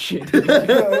 GTA shit.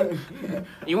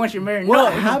 You want your mirror?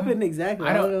 What No. happened exactly?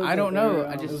 I don't know.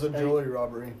 I It was just a jewelry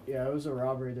robbery. Yeah, it was a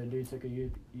robbery. The dude took a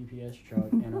UPS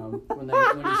truck, and when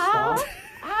he stopped,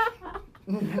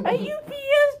 a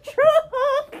UPS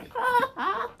truck. is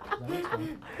that what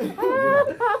it's called? That's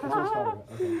what it's called.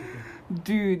 Okay.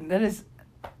 Dude,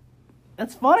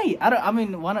 that's funny. I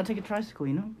mean, why not take a tricycle?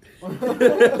 You know. And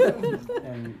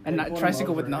they not pulled him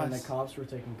tricycle with over, and nuts. the cops were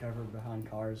taking cover behind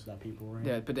cars that people were in.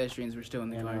 Yeah, pedestrians were still in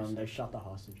the And cars. they shot the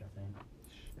hostage, I think.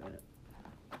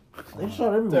 They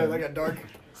shot Dude, everyone. they got dark.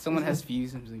 Someone has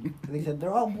fuse. I'm like, And they said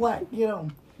they're all black. Get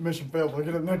them. Mission failed. Look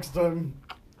at it next time.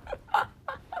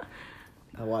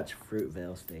 I watched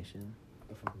Fruitvale Station.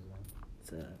 The fuck is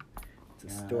that? It's a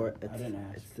Yeah, story. I didn't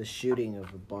ask. It's the shooting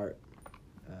of a Bart.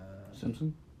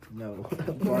 Simpson. No,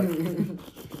 Bart.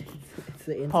 It's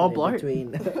the incident Paul Blart?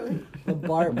 between the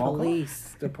Bart Mall cop?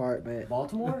 Police Department.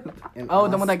 Baltimore? And oh,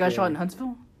 the one that got shot in Austin.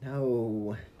 Huntsville.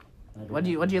 No. Why'd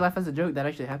you laugh as a joke? That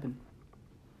actually happened.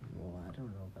 Well, I don't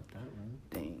know about that one.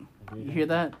 Dang. I did You hear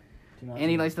that? Do not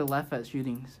Andy do likes to laugh at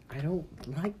shootings. I don't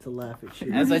like to laugh at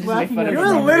you. As I just make fun of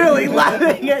You're him. literally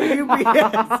laughing at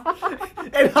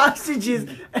UPS and hostages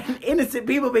and innocent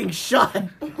people being shot. Bro,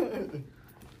 that's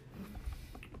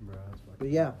fucking But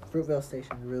yeah, Fruitvale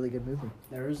Station is a really good movie.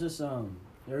 There was this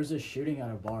shooting at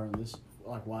a bar, and this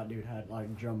white dude had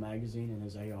drum magazine in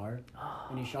his AR,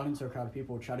 and he shot into a crowd of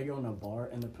people. Tried to go in a bar,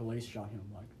 and the police shot him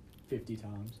 50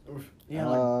 times. Oof. He had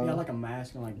a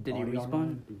mask and Did he body armor respawn?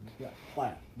 on. Yeah,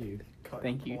 flat, dude. Cut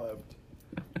Thank you. left.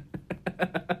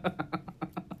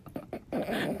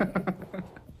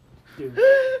 Dude,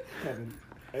 Kevin,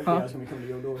 Huh? FBI's gonna be coming to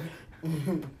your door.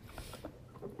 Yeah,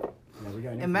 we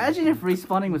got an Imagine if information.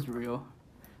 respawning was real.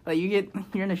 Like you're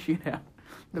in a shootout.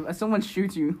 Someone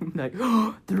shoots you, like,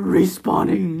 oh, they're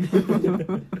respawning.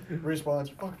 Respawns,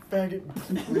 you fucking faggot.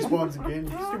 Respawns again,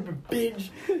 you stupid bitch.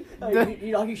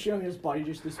 You shoot him, his body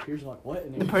just disappears. Like what?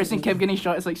 And The person kept getting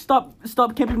shot. It's like, stop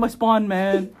camping my spawn,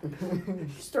 man.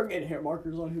 Start getting hair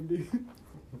markers on him, dude.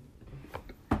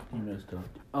 He messed up.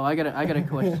 Oh, I got a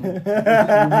question. He messed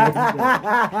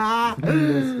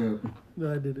up.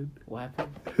 No, I didn't. What happened?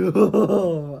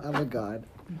 Oh, I'm a god.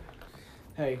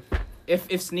 Hey,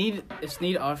 If Sneed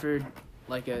offered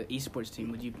like a esports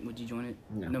team, would you join it?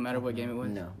 No. No matter what game it was.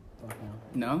 No, fuck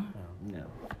no. No. no.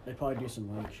 They'd probably do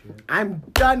some like shit. I'm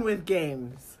done with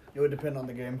games. It would depend on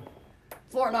the game.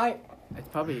 Fortnite. It's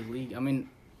probably a league. I mean,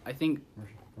 I think.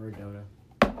 Or Dota.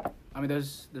 I mean,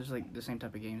 there's like the same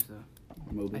type of games though.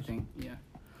 MOBAs. I think, yeah.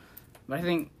 But I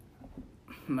think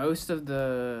most of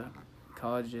the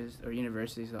colleges or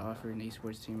universities that offer an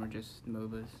esports team are just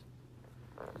MOBAs.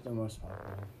 The most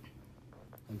popular.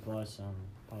 And plus,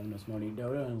 probably most money.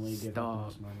 Dota and League give out the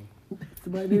most money. It's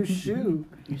my new shoe.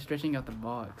 You're stretching out the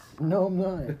box. No, I'm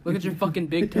not. Look at your fucking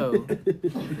big toe.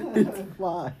 It's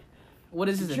fine. What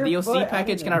is this, It's a your DLC foot, I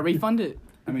package? don't Can I know. refund it?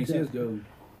 I mean, CSGO.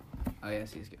 Oh, yeah,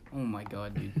 CSGO. Oh my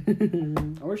god,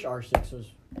 dude. I wish R6 was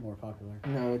more popular.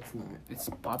 No, it's not. It's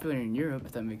popular in Europe,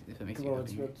 if that makes you Well,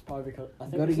 happy. it's probably because I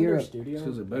think Go to it's in their Europe. studio.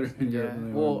 Skills are better in Yeah, Europe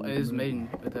than they well, are it is in made in,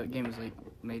 but that game was like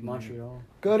made in Montreal.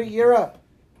 Go to Europe.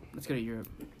 Let's go to Europe.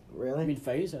 Really? I mean,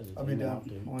 FaZe has a I'll be team down. out,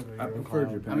 dude. I prefer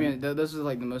Japan. I mean, those are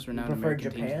like the most renowned prefer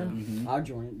American Japan? teams. Mhm. I'll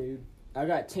join it, dude. I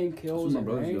got 10 kills my in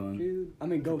brother's rank, going. dude. I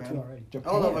mean, go Japan. to already. I don't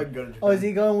know if I can go to Japan. Oh, is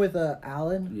he going with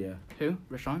Alan? Yeah. Who?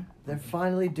 Rashawn? They're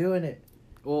finally doing it.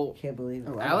 Well, Can't believe it.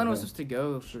 Oh, Alan was go. supposed to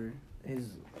go for.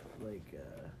 His, like,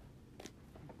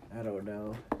 I don't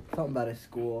know. Something about his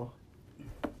school.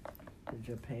 To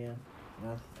Japan.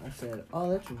 And I said, oh,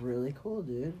 that's really cool,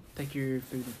 dude. Take your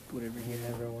food, whatever. He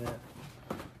never went.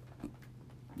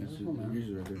 That's Cool, man. yours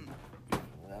is right there.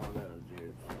 I don't know,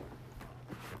 dude.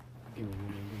 Give me.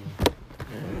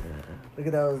 Look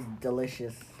at those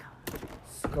delicious,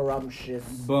 scrumptious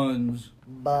Buns.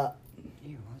 Ew,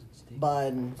 why is it sticky?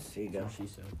 buns. Here you go. That's what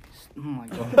she said. Oh my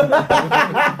god.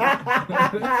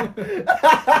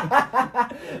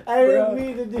 I didn't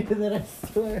mean to do that, I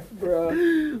swear.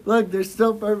 Bro. Look, they're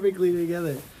still perfectly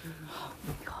together. Oh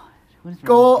my god. What is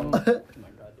Go! wrong with you? Oh my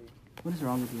god, dude. What is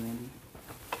wrong with you, Andy?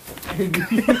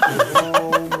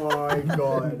 Oh my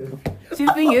god. See,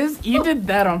 the thing is, you did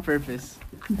that on purpose.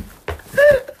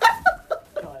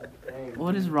 God damn.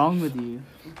 What is wrong with you?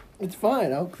 It's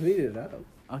fine, I'll clean it up.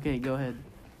 Okay, go ahead.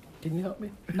 Can you help me?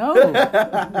 No!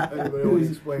 Anybody want to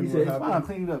explain He what said, it's fine, I'll happened?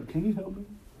 clean it up. Can you help me?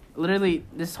 Literally,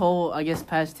 this whole, I guess,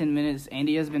 past 10 minutes,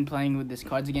 Andy has been playing with this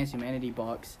Cards Against Humanity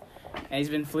box. And he's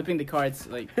been flipping the cards,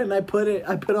 like, And I put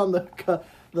on the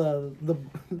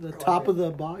top of the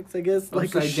box, I guess,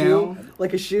 like a Upside shoe. down?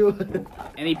 Like a shoe.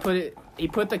 and he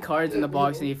put the cards in the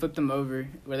box and he flipped them over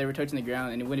where they were touching the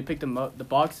ground. And when he picked the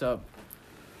box up,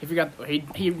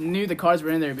 he knew the cards were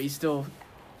in there, but he still,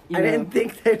 I didn't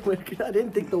think I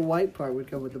didn't think the white part would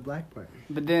come with the black part.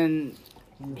 But then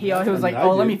he was like, I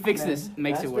oh, let did. me fix this.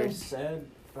 Makes That's it been worse. said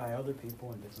by other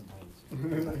people in different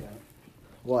ways.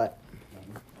 What?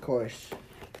 Of course.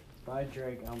 Bye,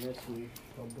 Drake. I'll miss you.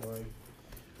 Oh boy.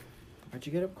 Why'd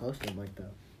you get up close to him like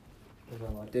that? 'Cause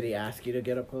I like- Did he ask you to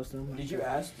get up close to him? Did you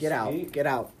ask? Get out. Steve? Get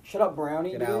out. Shut up,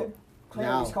 Brownie. Get dude. out. Clean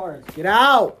Now. up these cards. Get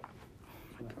out!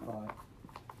 Oh,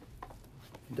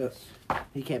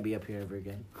 He can't be up here ever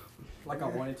again. like I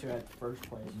wanted to at first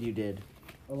place. You did.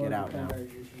 I Get love out you, now. Cranberry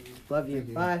Juice. Love you. Thank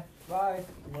you. Bye. Bye.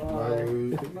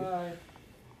 Bye.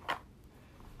 Bye.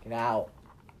 Get out.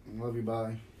 Love you,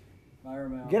 bye. Bye,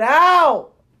 Ramel. Get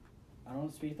out! I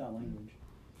don't speak that language.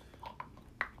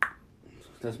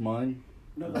 That's mine.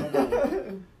 No, no,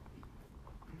 no.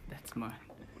 That's mine.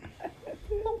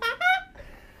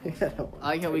 Hey, I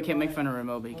like how we can't make fun of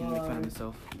Remo, but he can make fun of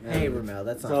himself. Ramel,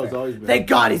 that's That's not how it's fair. always been. Thank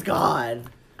God he's gone!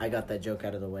 I got that joke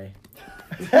out of the way.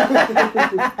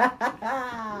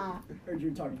 Heard you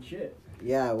were talking shit.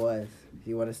 Yeah, I was. Do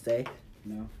you want to stay?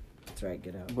 No. That's right,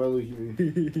 get out. Brother, you.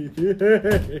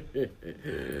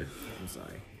 I'm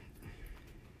sorry.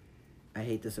 I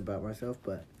hate this about myself,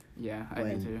 but Yeah, I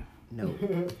When? do too. no.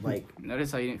 Like,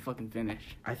 Notice how you didn't fucking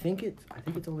finish. I think it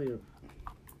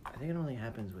only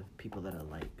happens with people that I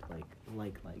like.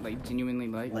 Like, genuinely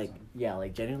like? Yeah,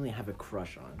 like genuinely have a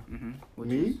crush on. Mm-hmm. Which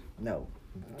Me? is? No.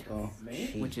 Oh. Me?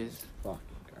 Jeez. Which is? Fucking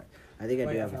Christ. I think I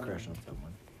Wait, do I have a found crush it. on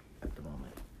someone at the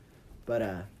moment.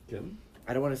 But Kevin?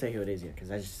 I don't want to say who it is yet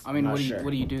because I just. I mean, I'm what not do you sure.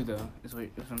 what do you do though? Is what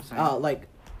I'm saying. Oh, like,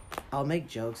 I'll make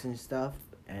jokes and stuff,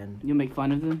 and You make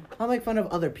fun of them? I'll make fun of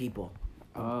other people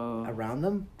Oh. around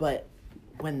them. But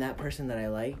when that person that I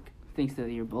like, Thinks that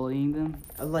you're bullying them?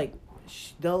 like,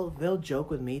 they'll joke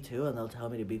with me too, and they'll tell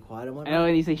me to be quiet and I whatnot. know,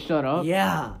 and you say shut up.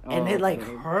 Yeah, and Oh, it like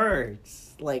okay.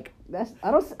 hurts. Like, That's I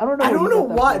don't know. I where don't you know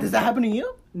got why. from. Does that happen to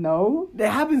you? No.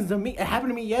 That happens to me. It happened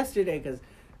to me yesterday because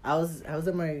I was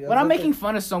at my. When I'm making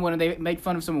fun of someone and they make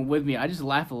fun of someone with me, I just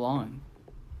laugh along.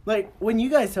 Like, when you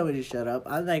guys tell me to shut up,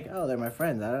 I'm like, oh, they're my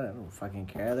friends. I don't fucking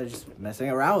care. They're just messing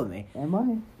around with me. Am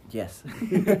I? Yes.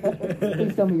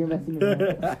 Please tell me you're messing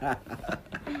around.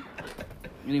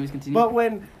 Anyways, continue. But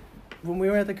when we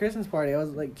were at the Christmas party, I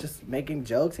was like just making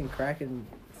jokes and cracking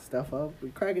stuff up,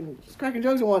 cracking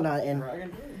jokes and whatnot, and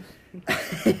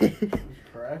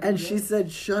and she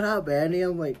said, "Shut up, Andy."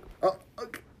 I'm like, oh,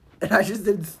 okay. And I just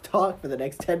didn't talk for the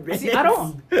next 10 minutes. See,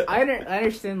 I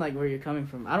understand like where you're coming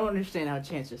from. I don't understand how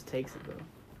Chance just takes it though.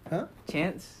 Huh?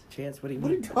 Chance? Chance, what do you What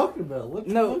are you mean? talking about? What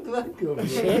the No. fuck did that go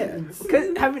for? Chance.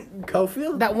 Cause having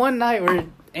Cofield? that one night where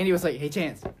Andy was like, "Hey,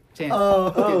 Chance, Chance.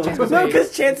 Oh, Chance no, goes, hey.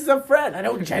 because Chance is a friend. I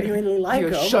don't genuinely like He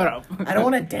him. goes, shut up. I don't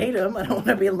want to date him. I don't want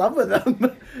to be in love with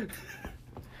him.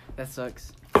 That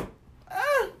sucks.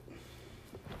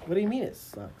 What do you mean it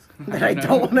sucks? That I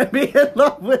don't want to be in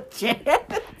love with Chance.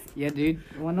 Yeah, dude.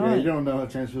 Why Yeah, not? you don't know how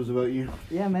Chance feels about you.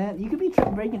 Yeah, man. You could be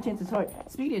breaking Chance's heart.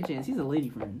 Speaking of Chance, he's a lady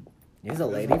friend. He's a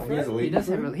lady friend. He has a lady He does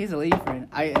have. friend? He's a lady friend.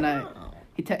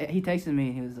 He texted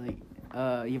me. He was like,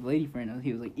 "You have a lady friend?"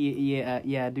 He was like,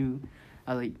 "Yeah, I do."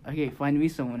 I was like, "Okay, find me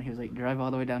someone." He was like, "Drive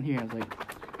all the way down here." I was like,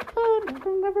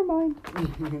 "Oh, never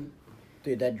mind."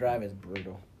 Dude, that drive is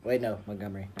brutal. Wait, no,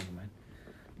 Montgomery. Never mind.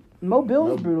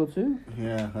 Mobile is brutal too.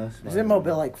 Yeah, that's Is it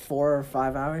Mobile like 4 or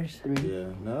 5 hours? 3. Yeah,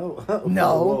 no.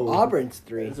 No, Whoa. Auburn's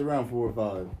 3. It's around 4 or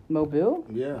 5. Mobile?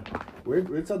 Yeah.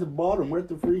 It's at the bottom. We're at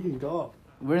the freaking top.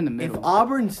 We're in the If middle.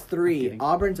 Auburn's I'm 3, kidding.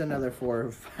 Auburn's another 4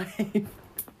 or 5.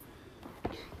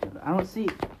 I don't see.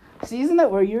 See, isn't that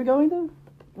where you're going though,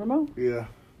 Ramo? Yeah.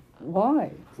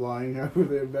 Why? Flying over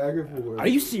there back and forth. Are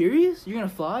you serious? You're gonna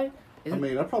fly? I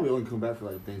mean, I probably only come back for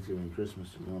like Thanksgiving and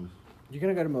Christmas, to be honest. You're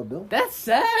gonna go to Mobile? That's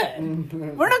sad.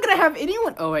 We're not gonna have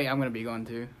anyone. Oh wait, I'm gonna be going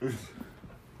too.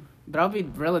 But I'll be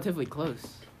relatively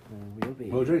close. You'll be.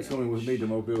 Well, Drake's coming with me to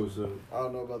Mobile, so. I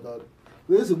don't know about that.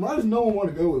 Listen, why does no one want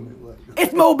to go with me? Like,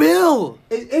 It's Mobile.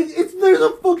 there's a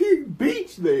fucking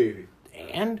beach there.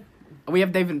 And? We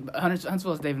have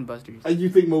Huntsville is Dave and Buster's. And you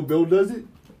think Mobile does it?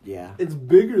 Yeah. It's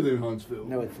bigger than Huntsville.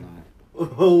 No, it's not.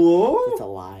 Hello? It's a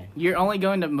lie. You're only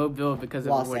going to Mobile because of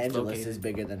Los where it's Angeles located. is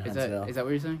bigger than Is Huntsville. that what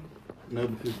you're saying? No,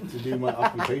 because to do my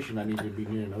occupation, I need to be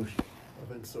near an ocean.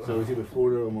 I think so. So it's either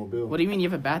Florida or Mobile. What do you mean you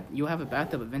have a bath? You'll have a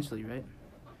bathtub eventually, right?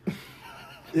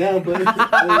 Yeah, but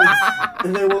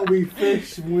and there won't be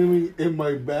fish swimming in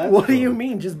my bathtub. What do you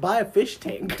mean? Just buy a fish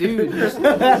tank. Dude. That's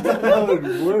not how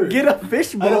it works. Get a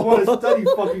fish bowl. I don't want to study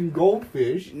fucking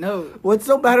goldfish. No. What's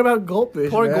so bad about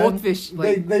goldfish, Poor man? goldfish.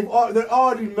 Like, They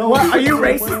already know. What, are it you so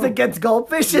racist well. against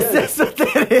goldfish? Is Yeah. this what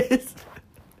that is?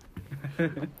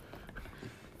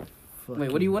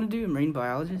 wait, what do you want to do? Marine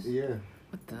biologist? Yeah.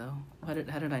 What the hell? How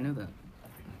did I know that?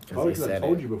 Probably because I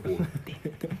told you before.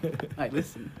 Alright,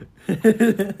 listen.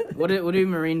 What do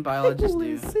marine biologists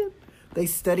do? They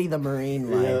study the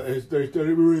marine life. Yeah, they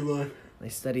study marine life. They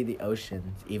study the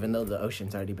oceans, even though the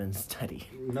ocean's already been studied.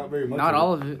 Not very much. Not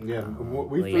all of it. Yeah, Well,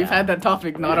 yeah. We've had that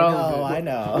topic, not all of it. I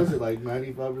know. Was it like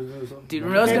 95% or something? Dude,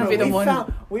 Renault's gonna be the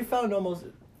one. We found almost.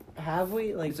 Have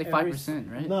we? Like It's like every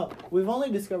 5%, right? No, we've only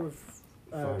discovered.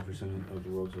 5% of the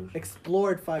world's ocean.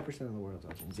 Explored 5% of the world's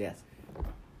oceans. Yes.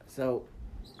 So,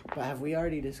 but have we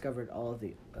already discovered all of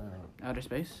the? Outer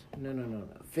space? No.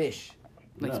 Fish.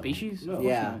 Like No. species? No,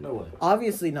 Yeah. no way.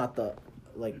 Obviously not the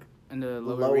like And the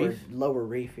lower reef? Lower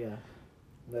reef. Yeah.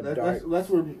 The That- dark that's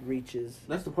where reaches.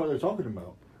 that's the part they're talking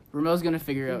about. Ramel's gonna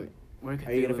figure out where Cthulhu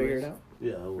Are you gonna figure is. it out?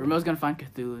 Yeah. I will. Ramel's gonna find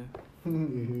Cthulhu.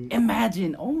 Mhm.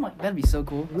 Imagine! Oh my, that'd be so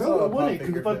cool. No, I wouldn't.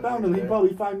 Because if I found him, he'd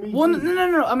probably find me. Well, too.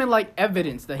 no. I mean, like,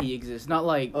 evidence that he exists. Not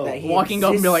like Oh. That he walking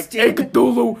up and be like, hey, existed?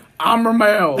 Cthulhu, I'm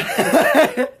Ramel.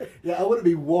 Yeah, I wouldn't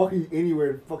be walking anywhere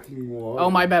in fucking water.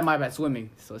 Oh, my bad. Swimming.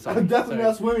 So sorry. I'm definitely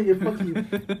not swimming at fucking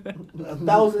not.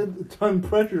 1,000-ton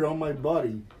pressure on my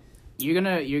body. You're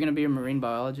gonna be a marine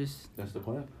biologist, That's the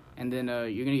plan. and then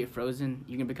you're gonna get frozen.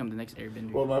 You can become the next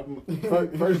airbender. Well,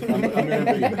 first, I'm gonna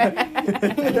be.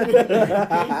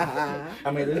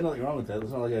 I mean, there's nothing wrong with that.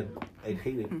 It's not like I'd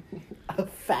hate it. A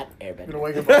fat I'm gonna airbender.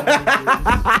 wake up at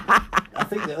 100 I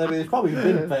think that, there's probably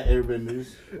been fat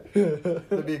airbenders. degrees.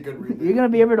 That'd be a good reason. You're gonna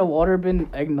be able to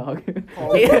waterbend eggnog.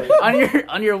 Oh,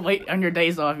 on your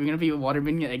days off. You're gonna be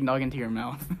waterbending eggnog into your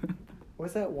mouth.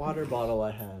 What's that water bottle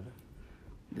I have?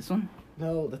 This one?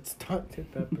 No, that's Dr.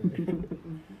 Pepper.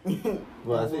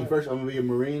 Well, I think first I'm gonna be a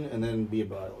marine and then be a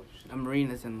biologist. A marine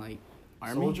is in like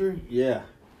army. Soldier, Yeah.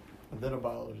 and then a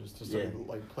biologist to study Yeah.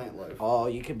 like plant life. Oh,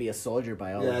 you could be a soldier Yeah,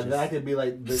 biologist. then I could be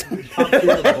like the top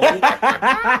tier of the whole.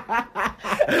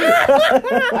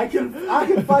 I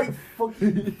can fight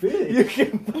fucking fish.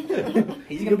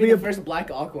 He's You gonna could be be the a- first black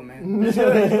Aquaman. He's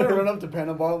gonna run up to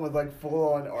Panama with like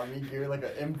full on army gear, like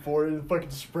an M4, and fucking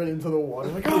sprint into the water.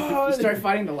 Like, oh, You start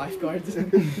fighting the lifeguards.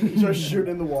 you start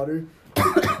shooting in the water.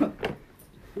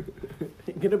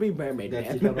 You're gonna be mermaid That's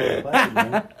man. just not all fashion,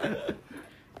 man.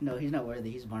 No, he's not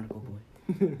worthy. He's Barnacle Boy.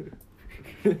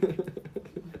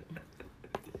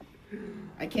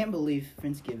 I can't believe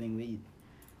Friendsgiving. We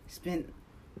spent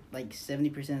like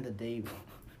 70% of the day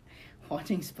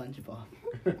watching SpongeBob.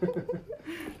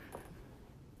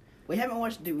 We haven't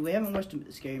watched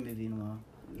a scary movie in a while.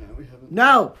 No, we haven't.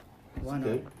 No! Why It's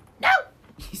not? okay. No.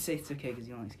 You say it's okay because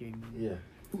you don't like scary movies.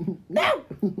 Yeah. No!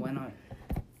 Why not?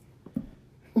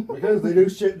 Because they do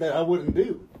shit that I wouldn't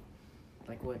do.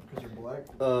 Like what? Because you're black.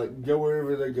 Go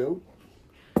wherever they go.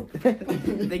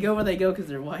 They go where they go because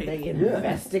they're white. They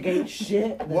investigate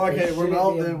shit. that Well, they okay, shouldn't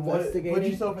Ronaldo, be then put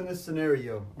investigating. yourself in this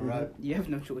scenario, alright? You have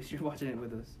no choice. You're watching it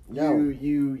with us. No.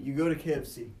 You go to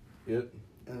KFC, Yep.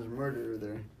 and there's a murderer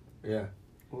there. Yeah.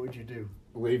 What would you do?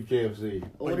 Leave KFC.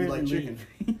 But you like chicken.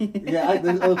 Yeah,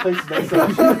 there's other places that sell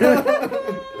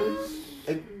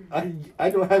chicken. And I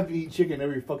don't have to eat chicken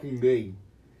every fucking day.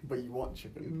 But you want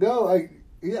chicken. No, I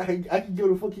can go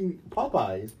to fucking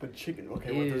Popeyes. But chicken,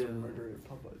 okay, what does a Ew. murderer at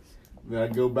Popeyes? Then I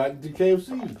go back to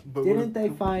KFC. But Didn't they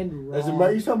find There's raw?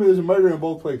 you told me there's a murder in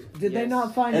both places. Did they Yes.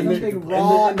 not find And something the-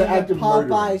 raw and the in act the of murder.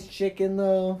 Popeye's chicken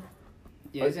though?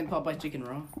 Yeah, isn't Popeye's chicken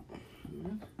raw?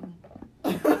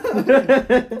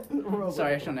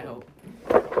 Sorry, I was trying to help.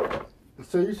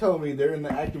 So you're telling me they're in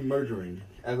the act of murdering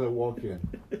as I walk in.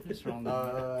 What's wrong?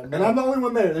 And I'm the only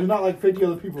one there. There's not like 50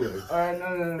 other people there. Alright,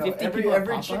 no. 50 Every people at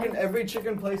Popeyes? every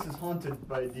chicken place is haunted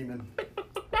by a demon.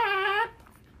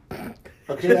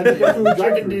 Okay, I just go through the Chicken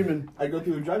drive-thru. demon. I go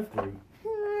through the drive-thru.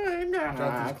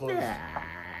 Drive-thru's closed.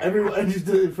 Everyone, I just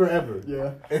did it forever.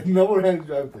 Yeah. And no one has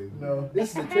drive-thru. No.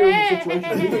 This is a terrible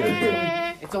situation. to be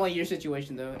in. It's only your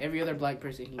situation though. Every other black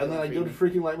person can And then I go to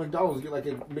freaking like McDonald's, get like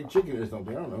a McChicken or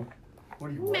something. I don't know. What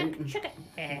are you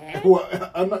white?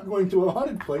 Well, I'm not going to a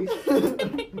haunted place.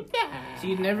 So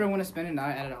you'd never want to spend a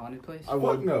night at a haunted place? I Fuck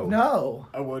would. no. No.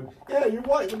 I would. Yeah, you're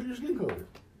white. Look at your skin color.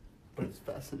 But it's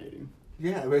fascinating.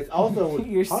 Yeah, but it's also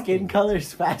Your haunting. skin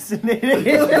color's fascinating.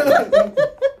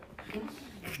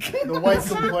 The white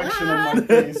complexion on my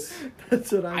face.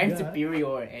 That's what I'm got.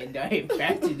 superior and I am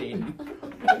fascinating.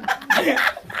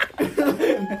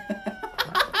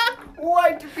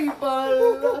 White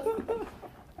people!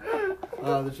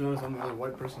 Did you notice I'm the only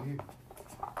white person here?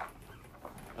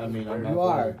 I mean, I'm not You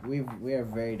are. white. We are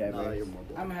very Nah, diverse. you're more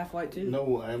black. I'm half white too.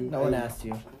 No, No one asked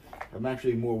you. I'm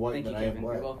actually more white Thank you, than I am Kevin.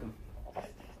 black. You're welcome.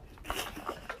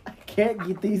 Can't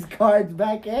get these cards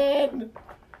back in.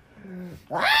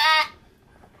 Ah!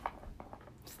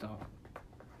 Stop.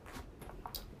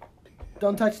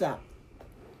 Don't touch that.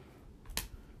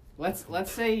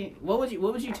 Let's say what would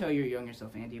you tell your younger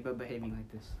self, Andy, about behaving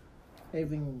like this?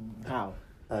 Having how?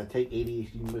 Take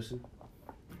ADHD medicine.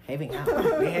 Having how?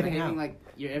 Behaving how? Behaving like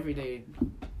your everyday,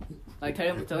 like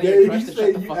telling Yeah, your you crush to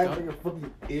say shut the you fuck act up. like a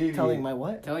fucking idiot. Telling my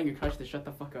what? Telling your crush to shut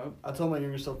the fuck up. I told my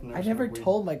younger self to never I never smoke weed.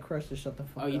 told my crush to shut the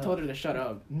fuck up. Oh, you told her to shut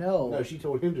up. No. No, she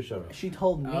told him to shut up. She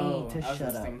told me Oh, to I was shut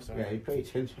up. listening, sorry. Yeah, you pay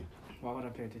attention. Why would I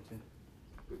pay attention?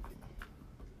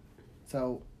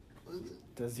 So,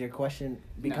 does your question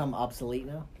become obsolete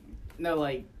now? No,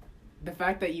 like the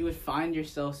fact that you would find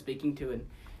yourself speaking to an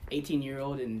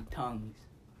 18-year-old in tongues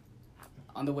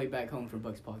on the way back home from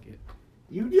Buck's Pocket.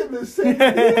 You did the same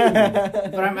thing.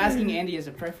 But I'm asking Andy as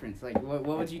a preference. Like, what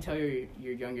would you tell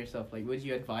your younger self? Like, would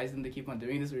you advise them to keep on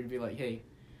doing this, or would you be like, hey,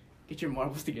 get your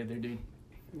marbles together, dude?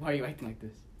 Why are you acting like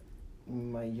this?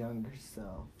 My younger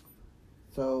self.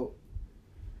 So,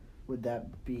 would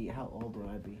that be, how old would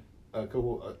I be? A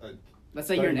couple. Let's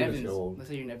say you're in 30 minutes Evans. old. Let's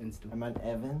say you're in Evans still. Am I in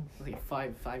Evans? Like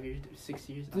 5 years, 6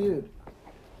 years. Dude,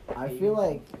 I feel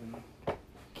like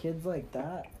kids like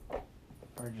that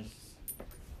are just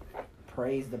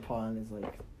praised upon as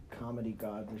like comedy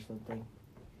gods or something.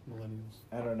 Millennials.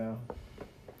 I don't know.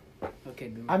 Okay,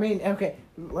 boom. I mean, okay,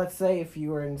 let's say if you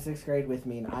were in 6th grade with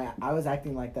me and I was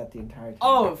acting like that the entire time.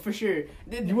 Oh, for sure.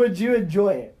 Would you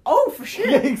enjoy it? Oh, for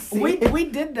sure. See? we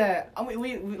did that. I mean,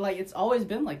 we like it's always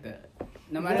been like that.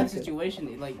 No matter the Exactly.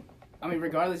 situation, like I mean,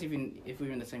 regardless even if we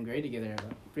were in the same grade together,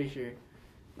 I'm pretty sure,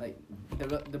 like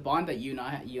the bond that you and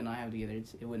I have together,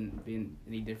 it wouldn't be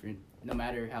any different, no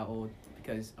matter how old,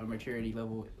 because our maturity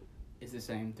level is the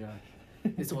same throughout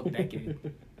this whole decade.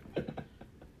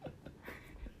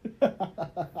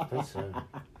 That's sad.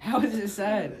 How is it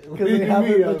sad? Because we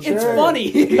haven't matured. It's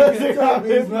funny. Because we It's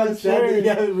haven't not sad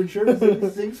that you matured. haven't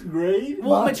matured since 6th grade.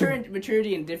 Well, Mom.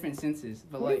 maturity in different senses,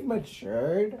 but like We've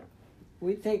matured.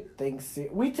 We take things No,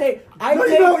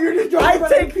 you don't. You're just I talking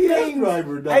about take the PS things.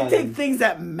 driver I dying. take things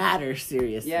that matter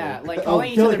seriously. yeah, like Oh,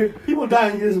 calling each other. people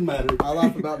dying doesn't matter. I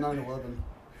laugh about 9/11.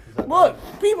 Look,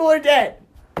 people are dead.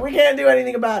 We can't do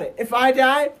anything about it. If I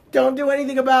die, don't do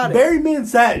anything about it. Bury me in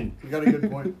satin. You got a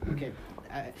good point. Okay.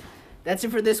 That's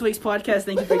it for this week's podcast.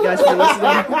 Thank you guys for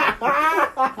listening.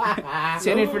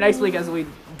 Tune in for next week as we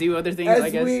do other things,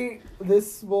 I guess.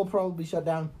 This will probably shut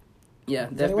down. Yeah,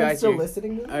 Is the anyone FBI's still here.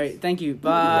 listening to this? All right, thank you.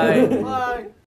 Bye. Bye.